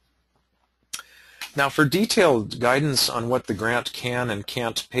available. Now, for detailed guidance on what the grant can and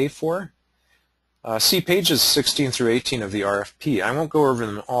can't pay for, see pages 16 through 18 of the RFP. I won't go over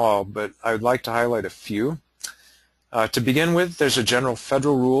them all, but I would like to highlight a few. To begin with, there's a general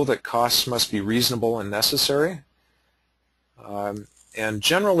federal rule that costs must be reasonable and necessary. And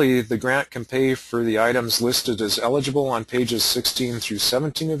generally, the grant can pay for the items listed as eligible on pages 16 through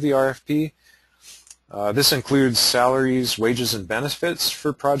 17 of the RFP. This includes salaries, wages, and benefits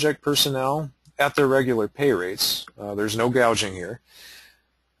for project personnel at their regular pay rates. There's no gouging here.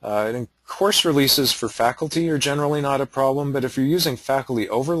 And course releases for faculty are generally not a problem, but if you're using faculty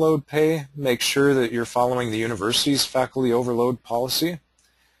overload pay, make sure that you're following the university's faculty overload policy.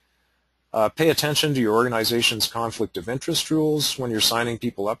 Pay attention to your organization's conflict of interest rules when you're signing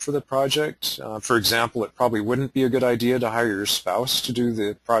people up for the project. For example, it probably wouldn't be a good idea to hire your spouse to do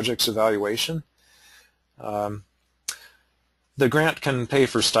the project's evaluation. The grant can pay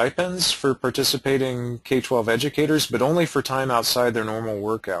for stipends for participating K-12 educators, but only for time outside their normal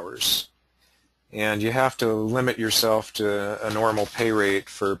work hours. And you have to limit yourself to a normal pay rate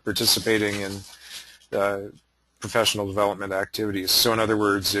for participating in professional development activities. So in other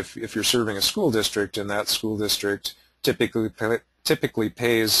words, if you're serving a school district and that school district typically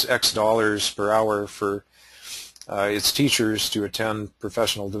pays X dollars per hour for its teachers to attend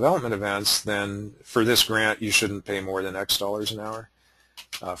professional development events, then for this grant you shouldn't pay more than X dollars an hour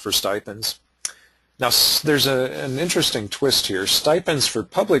for stipends. Now, there's an interesting twist here. Stipends for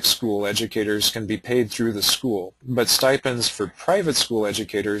public school educators can be paid through the school, but stipends for private school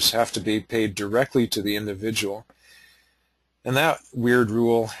educators have to be paid directly to the individual. And that weird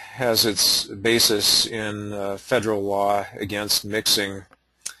rule has its basis in federal law against mixing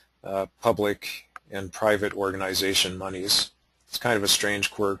public and private organization monies. It's kind of a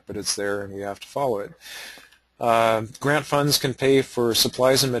strange quirk, but it's there and we have to follow it. Grant funds can pay for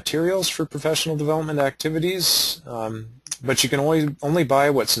supplies and materials for professional development activities, but you can only buy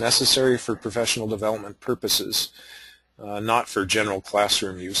what's necessary for professional development purposes, not for general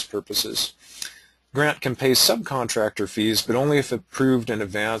classroom use purposes. Grant can pay subcontractor fees, but only if approved in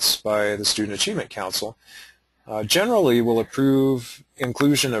advance by the Student Achievement Council. Generally, we'll approve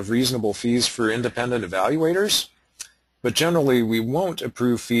inclusion of reasonable fees for independent evaluators, but generally we won't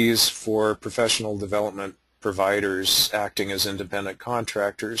approve fees for professional development providers acting as independent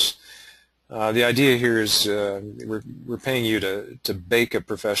contractors. The idea here is we're paying you to bake a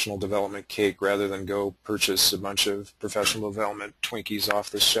professional development cake rather than go purchase a bunch of professional development Twinkies off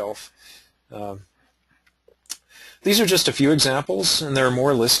the shelf. These are just a few examples, and there are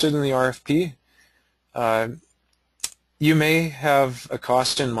more listed in the RFP. You may have a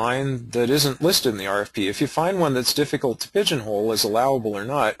cost in mind that isn't listed in the RFP. If you find one that's difficult to pigeonhole as allowable or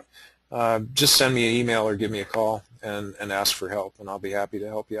not, just send me an email or give me a call and ask for help, and I'll be happy to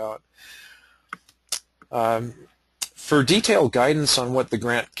help you out. For detailed guidance on what the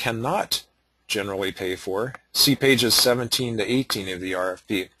grant cannot generally pay for, see pages 17 to 18 of the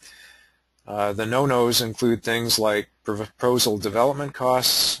RFP. The no-nos include things like proposal development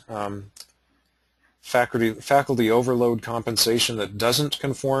costs, faculty overload compensation that doesn't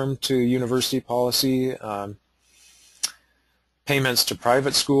conform to university policy, payments to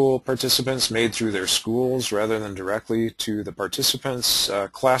private school participants made through their schools rather than directly to the participants,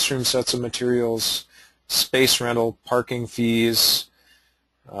 classroom sets of materials, space rental, parking fees,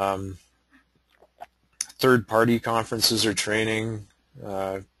 third-party conferences or training,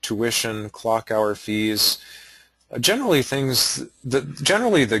 tuition, clock hour fees. Generally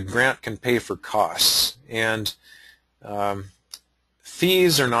the grant can pay for costs, and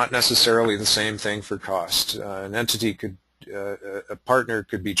fees are not necessarily the same thing for cost. An entity could, a partner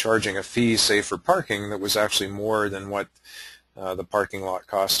could be charging a fee, say for parking, that was actually more than what the parking lot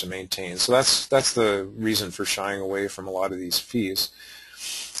costs to maintain. So that's the reason for shying away from a lot of these fees.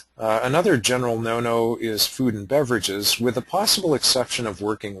 Another general no-no is food and beverages, with the possible exception of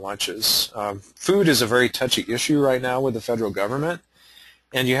working lunches. Food is a very touchy issue right now with the federal government,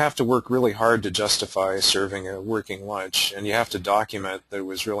 and you have to work really hard to justify serving a working lunch, and you have to document that it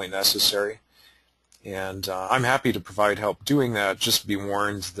was really necessary. And I'm happy to provide help doing that. Just be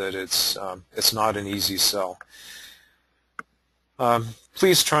warned that it's not an easy sell.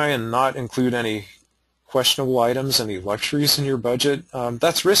 Please try and not include any questionable items, any luxuries in your budget.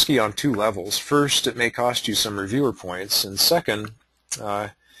 That's risky on two levels. First, it may cost you some reviewer points, and second,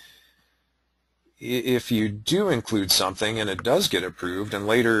 if you do include something and it does get approved and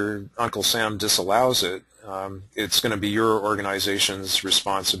later Uncle Sam disallows it, it's going to be your organization's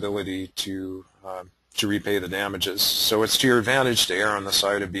responsibility to to repay the damages. So it's to your advantage to err on the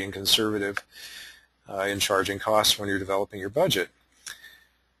side of being conservative in charging costs when you're developing your budget.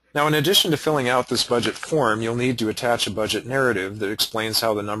 Now, in addition to filling out this budget form, you'll need to attach a budget narrative that explains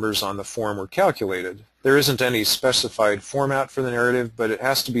how the numbers on the form were calculated. There isn't any specified format for the narrative, but it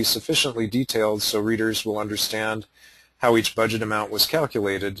has to be sufficiently detailed so readers will understand how each budget amount was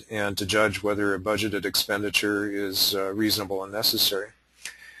calculated and to judge whether a budgeted expenditure is reasonable and necessary.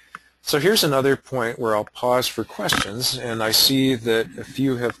 So here's another point where I'll pause for questions, and I see that a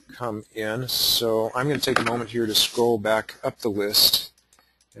few have come in, so I'm going to take a moment here to scroll back up the list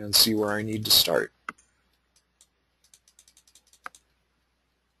and see where I need to start.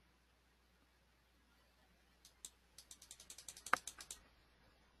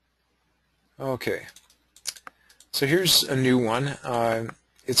 Okay, so here's a new one.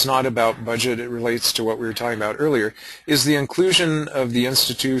 It's not about budget, it relates to what we were talking about earlier. Is the inclusion of the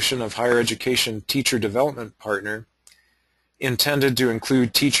Institution of Higher Education Teacher Development Partner intended to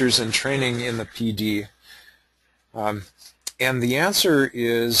include teachers in training in the PD? And the answer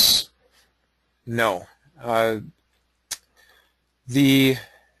is no. At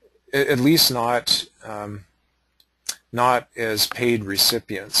least not as paid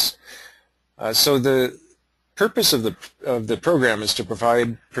recipients. So the purpose of the program is to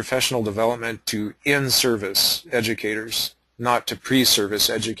provide professional development to in-service educators, not to pre-service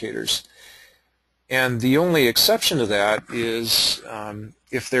educators. And the only exception to that is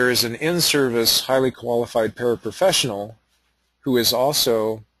if there is an in-service highly qualified paraprofessional who is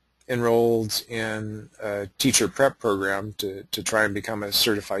also enrolled in a teacher prep program to try and become a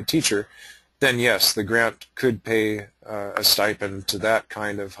certified teacher, then yes, the grant could pay a stipend to that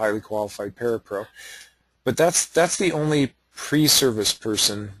kind of highly qualified parapro. But that's the only pre-service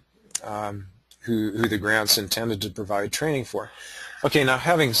person who the grant's intended to provide training for. Okay, now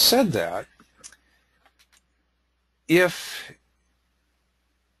having said that, if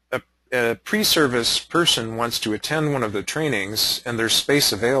a pre-service person wants to attend one of the trainings and there's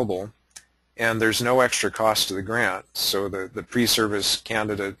space available and there's no extra cost to the grant, so the pre-service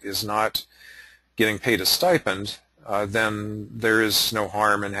candidate is not getting paid a stipend, then there is no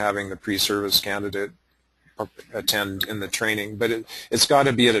harm in having the pre-service candidate attend in the training. But it's got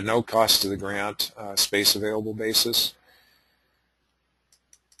to be at a no cost to the grant, space available basis.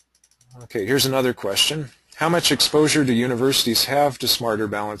 Okay, here's another question. How much exposure do universities have to smarter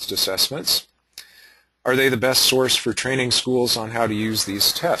balanced assessments? Are they the best source for training schools on how to use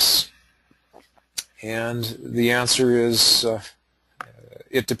these tests? And the answer is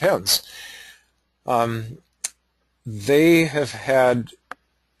it depends. They have had,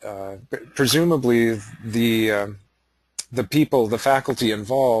 presumably the people, the faculty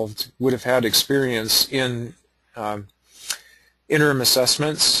involved would have had experience in interim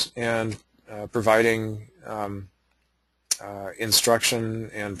assessments and providing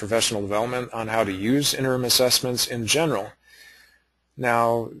instruction and professional development on how to use interim assessments in general.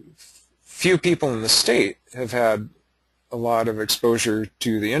 Now, few people in the state have had a lot of exposure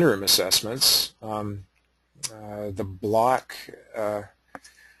to the interim assessments. The block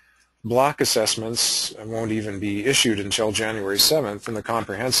assessments won't even be issued until January 7th, and the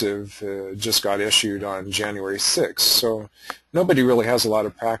comprehensive just got issued on January 6th. So nobody really has a lot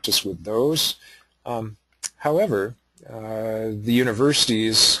of practice with those. However, the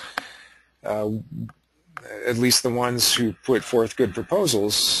universities, at least the ones who put forth good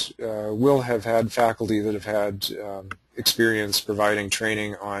proposals, will have had faculty that have had experience providing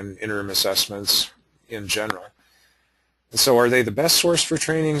training on interim assessments in general. So are they the best source for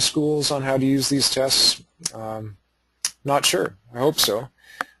training schools on how to use these tests? Not sure. I hope so.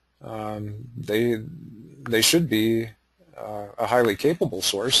 They should be a highly capable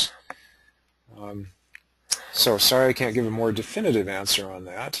source. So sorry I can't give a more definitive answer on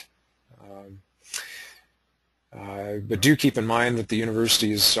that. But do keep in mind that the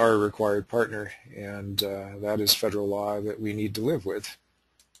universities are a required partner, and that is federal law that we need to live with.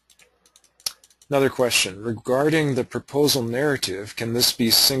 Another question. Regarding the proposal narrative, can this be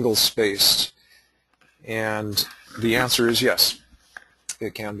single-spaced? And the answer is yes,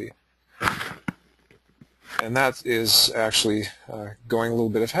 it can be. And that is actually going a little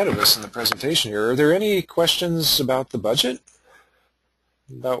bit ahead of us in the presentation here. Are there any questions about the budget?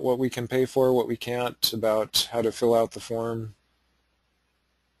 About what we can pay for, what we can't, about how to fill out the form?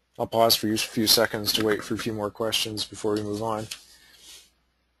 I'll pause for a few seconds to wait for a few more questions before we move on.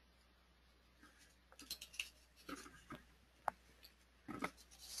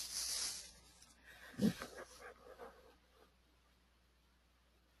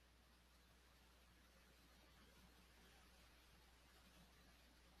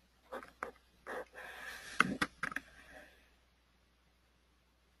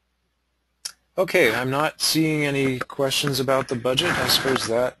 Okay, I'm not seeing any questions about the budget. I suppose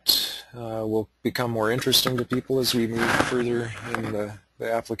that will become more interesting to people as we move further in the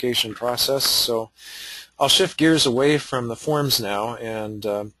application process. So I'll shift gears away from the forms now and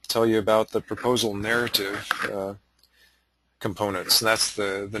tell you about the proposal narrative components. And that's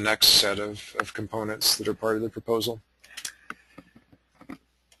the next set of components that are part of the proposal.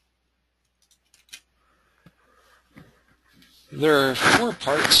 There are 4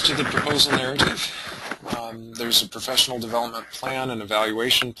 parts to the proposal narrative. There's a professional development plan, an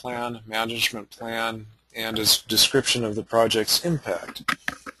evaluation plan, management plan, and a description of the project's impact.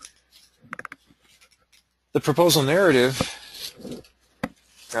 The proposal narrative,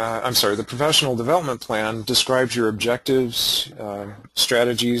 the professional development plan describes your objectives,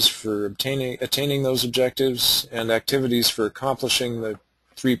 strategies for attaining those objectives, and activities for accomplishing the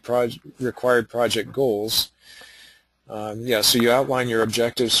 3 required project goals. So you outline your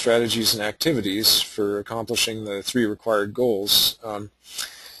objectives, strategies, and activities for accomplishing the 3 required goals.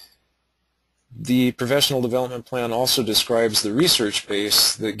 The professional development plan also describes the research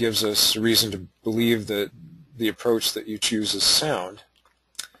base that gives us reason to believe that the approach that you choose is sound.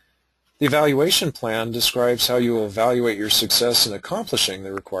 The evaluation plan describes how you will evaluate your success in accomplishing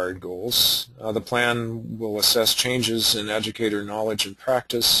the required goals. The plan will assess changes in educator knowledge and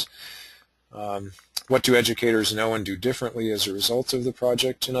practice. What do educators know and do differently as a result of the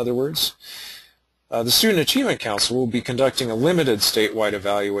project, in other words? The Student Achievement Council will be conducting a limited statewide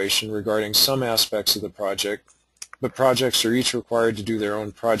evaluation regarding some aspects of the project, but projects are each required to do their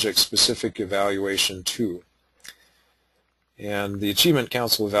own project-specific evaluation too. And the Achievement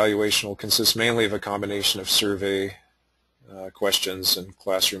Council evaluation will consist mainly of a combination of survey questions and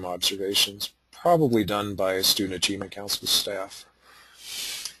classroom observations, probably done by Student Achievement Council staff.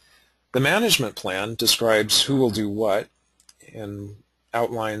 The management plan describes who will do what and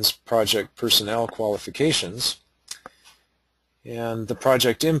outlines project personnel qualifications. And the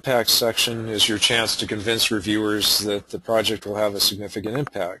project impact section is your chance to convince reviewers that the project will have a significant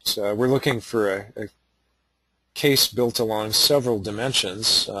impact. We're looking for a case built along several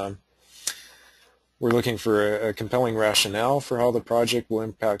dimensions. We're looking for a compelling rationale for how the project will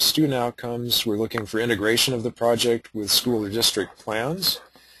impact student outcomes. We're looking for integration of the project with school or district plans.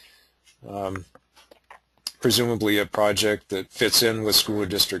 Presumably a project that fits in with school or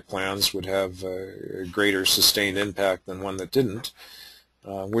district plans would have a greater sustained impact than one that didn't.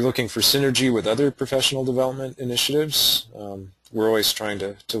 We're looking for synergy with other professional development initiatives. We're always trying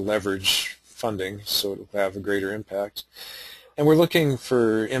to leverage funding so it will have a greater impact. And we're looking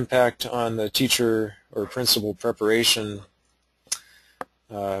for impact on the teacher or principal preparation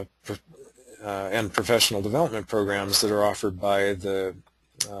and professional development programs that are offered by the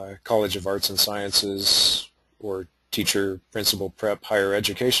College of Arts and Sciences or teacher, principal, prep, higher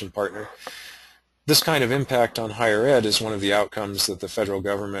education partner. This kind of impact on higher ed is one of the outcomes that the federal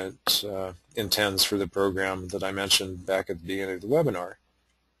government intends for the program that I mentioned back at the beginning of the webinar.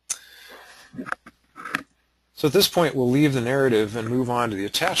 So at this point we'll leave the narrative and move on to the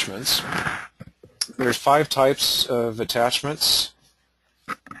attachments. There's 5 types of attachments.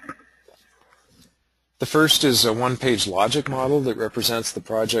 The first is a one-page logic model that represents the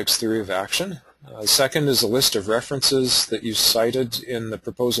project's theory of action. Second is a list of references that you cited in the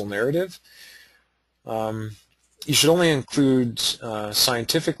proposal narrative. You should only include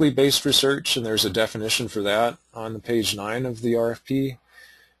scientifically based research, and there's a definition for that on page 9 of the RFP.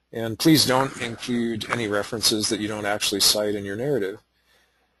 And please don't include any references that you don't actually cite in your narrative.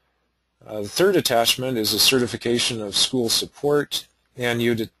 The third attachment is a certification of school support, and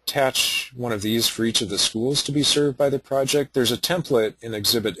you'd attach one of these for each of the schools to be served by the project. There's a template in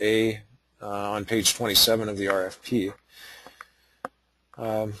Exhibit A on page 27 of the RFP.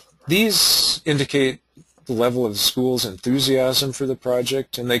 These indicate the level of the school's enthusiasm for the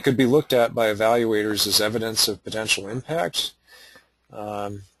project, and they could be looked at by evaluators as evidence of potential impact.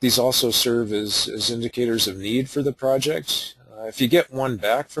 These also serve as indicators of need for the project. If you get one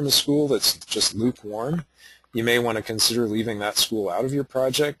back from a school that's just lukewarm, you may want to consider leaving that school out of your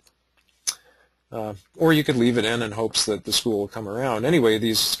project. Or you could leave it in hopes that the school will come around. Anyway,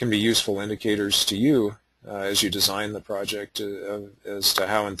 these can be useful indicators to you as you design the project as to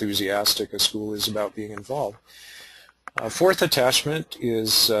how enthusiastic a school is about being involved. Fourth attachment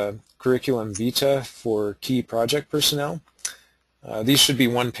is curriculum vitae for key project personnel. These should be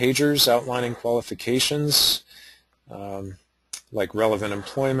one-pagers outlining qualifications like relevant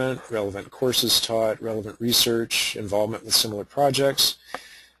employment, relevant courses taught, relevant research, involvement with similar projects.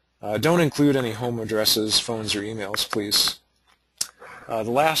 Don't include any home addresses, phones, or emails, please. The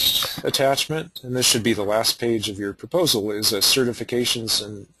last attachment, and this should be the last page of your proposal, is a certifications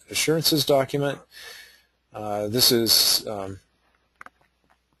and assurances document. This is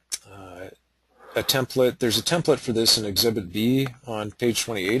a template. There's a template for this in Exhibit B on page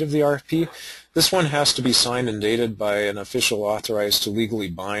 28 of the RFP. This one has to be signed and dated by an official authorized to legally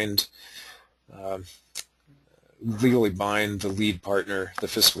bind the lead partner, the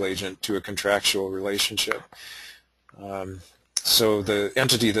fiscal agent, to a contractual relationship. So the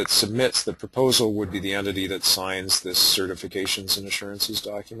entity that submits the proposal would be the entity that signs this certifications and assurances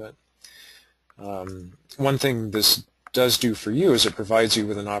document. One thing this does do for you is it provides you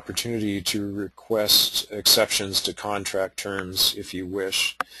with an opportunity to request exceptions to contract terms if you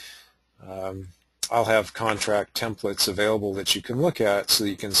wish. I'll have contract templates available that you can look at so that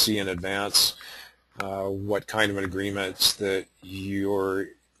you can see in advance what kind of an agreement that your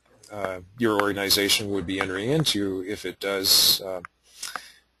organization would be entering into if it does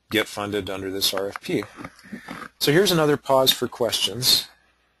get funded under this RFP. So here's another pause for questions.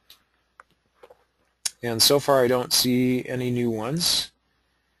 And so far I don't see any new ones.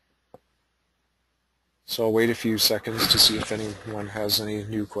 So I'll wait a few seconds to see if anyone has any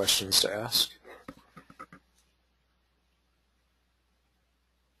new questions to ask.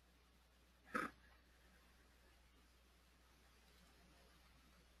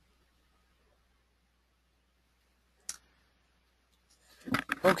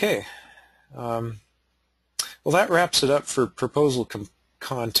 Okay. Well, that wraps it up for proposal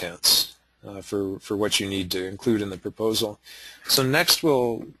contents. For what you need to include in the proposal. So next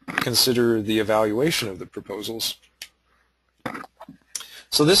we'll consider the evaluation of the proposals.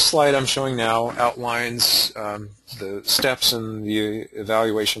 So this slide I'm showing now outlines the steps in the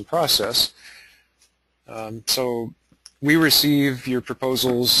evaluation process. So we receive your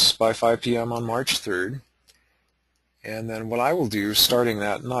proposals by 5 p.m. on March 3rd. And then what I will do starting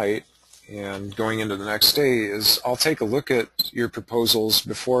that night and going into the next day is I'll take a look at your proposals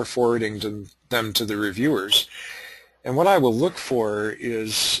before forwarding them to the reviewers. And what I will look for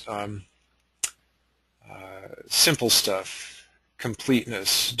is simple stuff,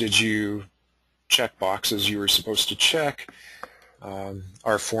 completeness. Did you check boxes you were supposed to check?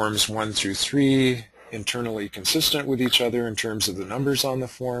 Are forms 1 through 3 internally consistent with each other in terms of the numbers on the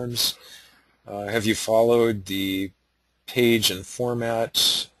forms? Have you followed the page and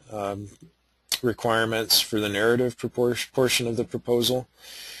format requirements for the narrative portion of the proposal?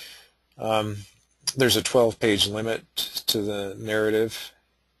 There's a 12-page limit to the narrative,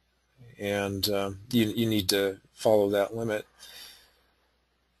 and you need to follow that limit.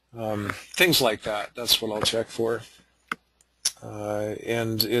 Things like that, that's what I'll check for.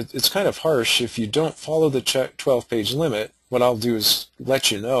 And it's kind of harsh if you don't follow the 12-page limit. What I'll do is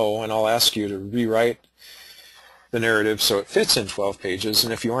let you know, and I'll ask you to rewrite the narrative so it fits in 12 pages,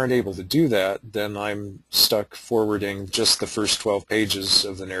 and if you aren't able to do that, then I'm stuck forwarding just the first 12 pages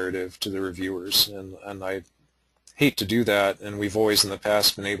of the narrative to the reviewers, and I hate to do that, and we've always in the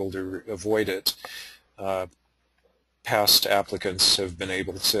past been able to avoid it. Past applicants have been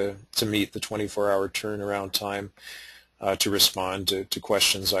able to meet the 24-hour turnaround time to respond to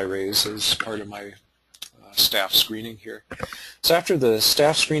questions I raise as part of my staff screening here. So after the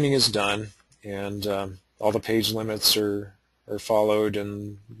staff screening is done and all the page limits are followed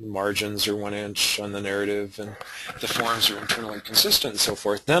and margins are 1 inch on the narrative and the forms are internally consistent and so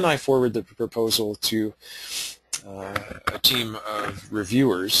forth, then I forward the proposal to a team of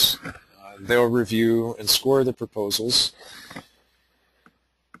reviewers. They'll review and score the proposals,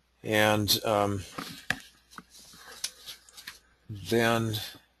 and then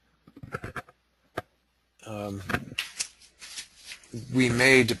we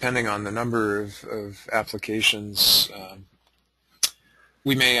may, depending on the number of applications,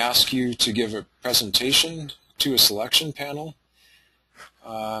 we may ask you to give a presentation to a selection panel,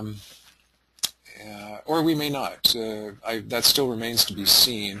 or we may not. That still remains to be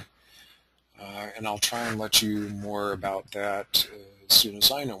seen, and I'll try and let you more about that as soon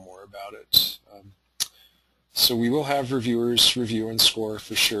as I know more about it. So we will have reviewers review and score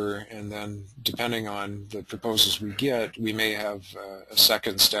for sure, and then depending on the proposals we get, we may have a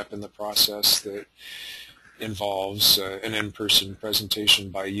second step in the process that involves an in-person presentation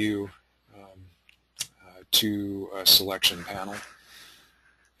by you to a selection panel.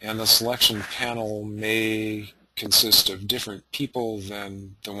 And the selection panel may consist of different people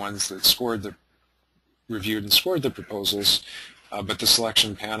than the ones that reviewed and scored the proposals, but the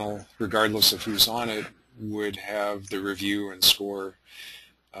selection panel, regardless of who's on it, would have the review and score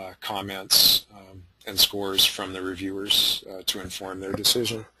comments and scores from the reviewers to inform their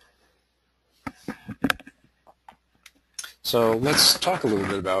decision. So let's talk a little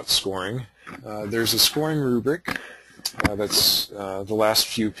bit about scoring. There's a scoring rubric That's the last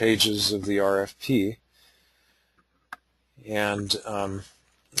few pages of the RFP. And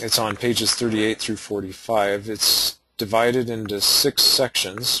it's on pages 38 through 45. It's divided into 6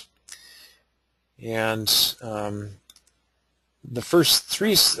 sections. And the first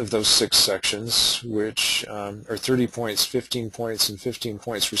 3 of those 6 sections, which are 30 points, 15 points, and 15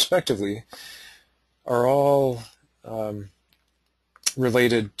 points respectively, are all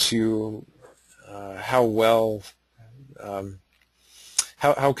related to how well,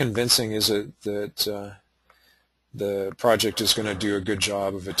 how convincing is it that the project is going to do a good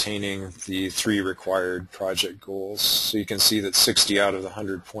job of attaining the 3 required project goals. So you can see that 60 out of the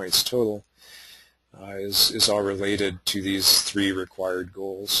 100 points total is all related to these 3 required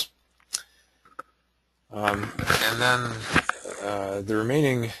goals. And then the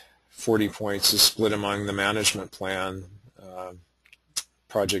remaining 40 points is split among the management plan,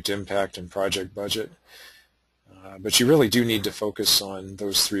 project impact, and project budget. But you really do need to focus on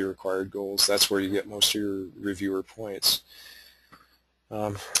those 3 required goals. That's where you get most of your reviewer points.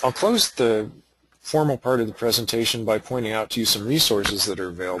 I'll close the formal part of the presentation by pointing out to you some resources that are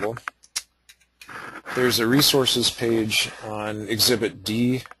available. There's a resources page on Exhibit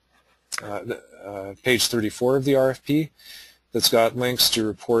D, page 34 of the RFP, that's got links to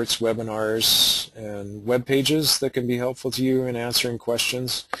reports, webinars, and web pages that can be helpful to you in answering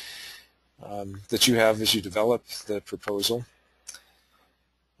questions that you have as you develop the proposal.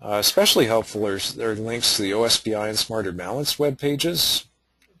 Especially helpful are links to the OSBI and Smarter Balanced web pages.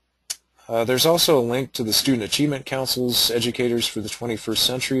 There's also a link to the Student Achievement Council's Educators for the 21st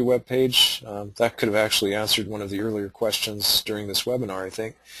Century webpage. That could have actually answered one of the earlier questions during this webinar, I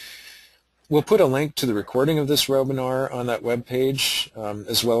think. We'll put a link to the recording of this webinar on that webpage,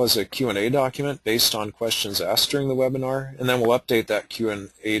 as well as a Q&A document based on questions asked during the webinar, and then we'll update that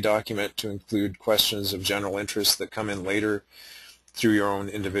Q&A document to include questions of general interest that come in later through your own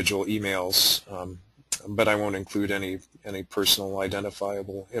individual emails, but I won't include any personal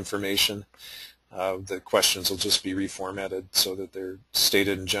identifiable information. The questions will just be reformatted so that they're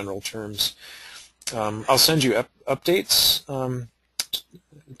stated in general terms. I'll send you updates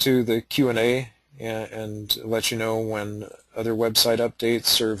to the Q&A and let you know when other website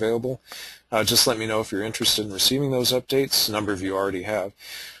updates are available. Just let me know if you're interested in receiving those updates. A number of you already have.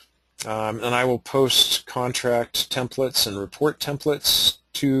 And I will post contract templates and report templates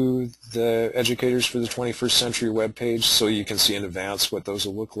to the Educators for the 21st Century webpage so you can see in advance what those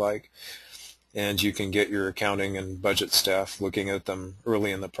will look like. And you can get your accounting and budget staff looking at them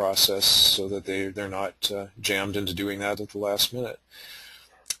early in the process so that they're not jammed into doing that at the last minute.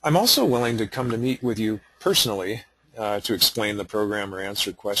 I'm also willing to come to meet with you personally to explain the program or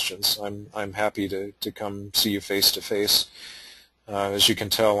answer questions. I'm happy to come see you face to face. As you can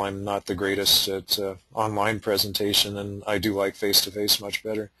tell, I'm not the greatest at online presentation, and I do like face-to-face much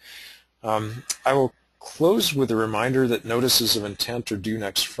better. I will close with a reminder that notices of intent are due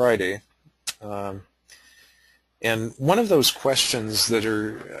next Friday. And one of those questions that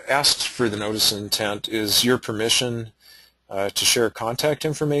are asked for the notice of intent is your permission to share contact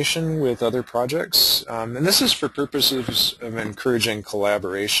information with other projects. And this is for purposes of encouraging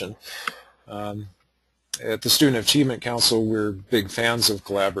collaboration. At the Student Achievement Council, we're big fans of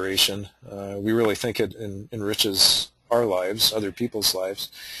collaboration. We really think it enriches our lives, other people's lives.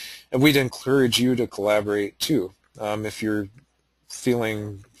 And we'd encourage you to collaborate too. If you're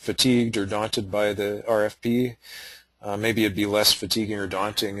feeling fatigued or daunted by the RFP, maybe it'd be less fatiguing or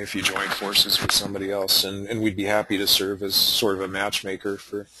daunting if you joined forces with somebody else. And we'd be happy to serve as sort of a matchmaker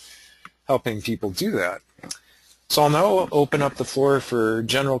for helping people do that. So I'll now open up the floor for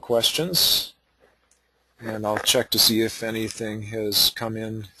general questions. And I'll check to see if anything has come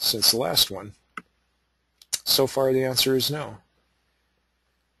in since the last one. So far, the answer is no.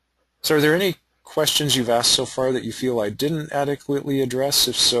 So are there any questions you've asked so far that you feel I didn't adequately address?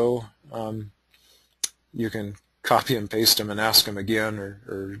 If so, you can copy and paste them and ask them again,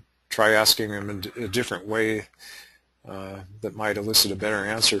 or try asking them in a different way that might elicit a better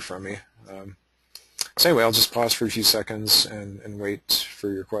answer from me. So anyway, I'll just pause for a few seconds and wait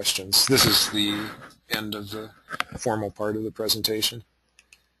for your questions. This is the end of the formal part of the presentation.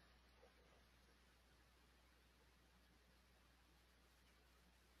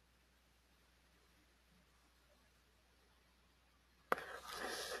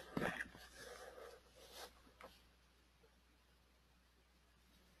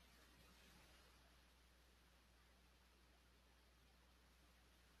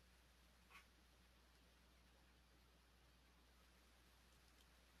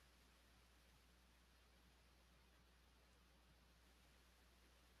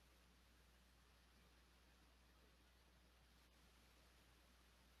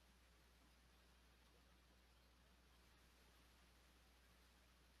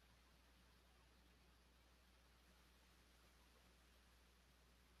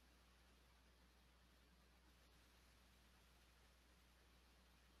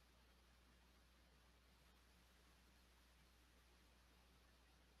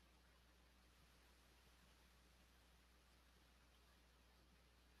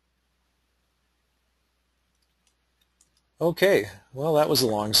 Okay, well, that was a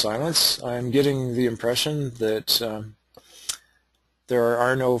long silence. I'm getting the impression that there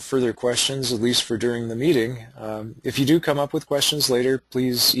are no further questions, at least for during the meeting. If you do come up with questions later,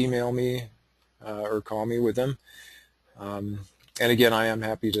 please email me or call me with them. And again, I am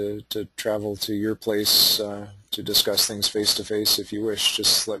happy to travel to your place to discuss things face-to-face if you wish.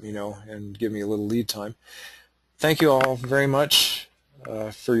 Just let me know and give me a little lead time. Thank you all very much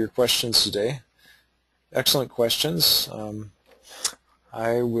for your questions today. Excellent questions.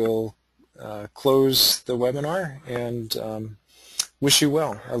 I will close the webinar and wish you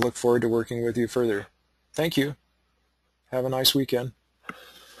well. I look forward to working with you further. Thank you. Have a nice weekend.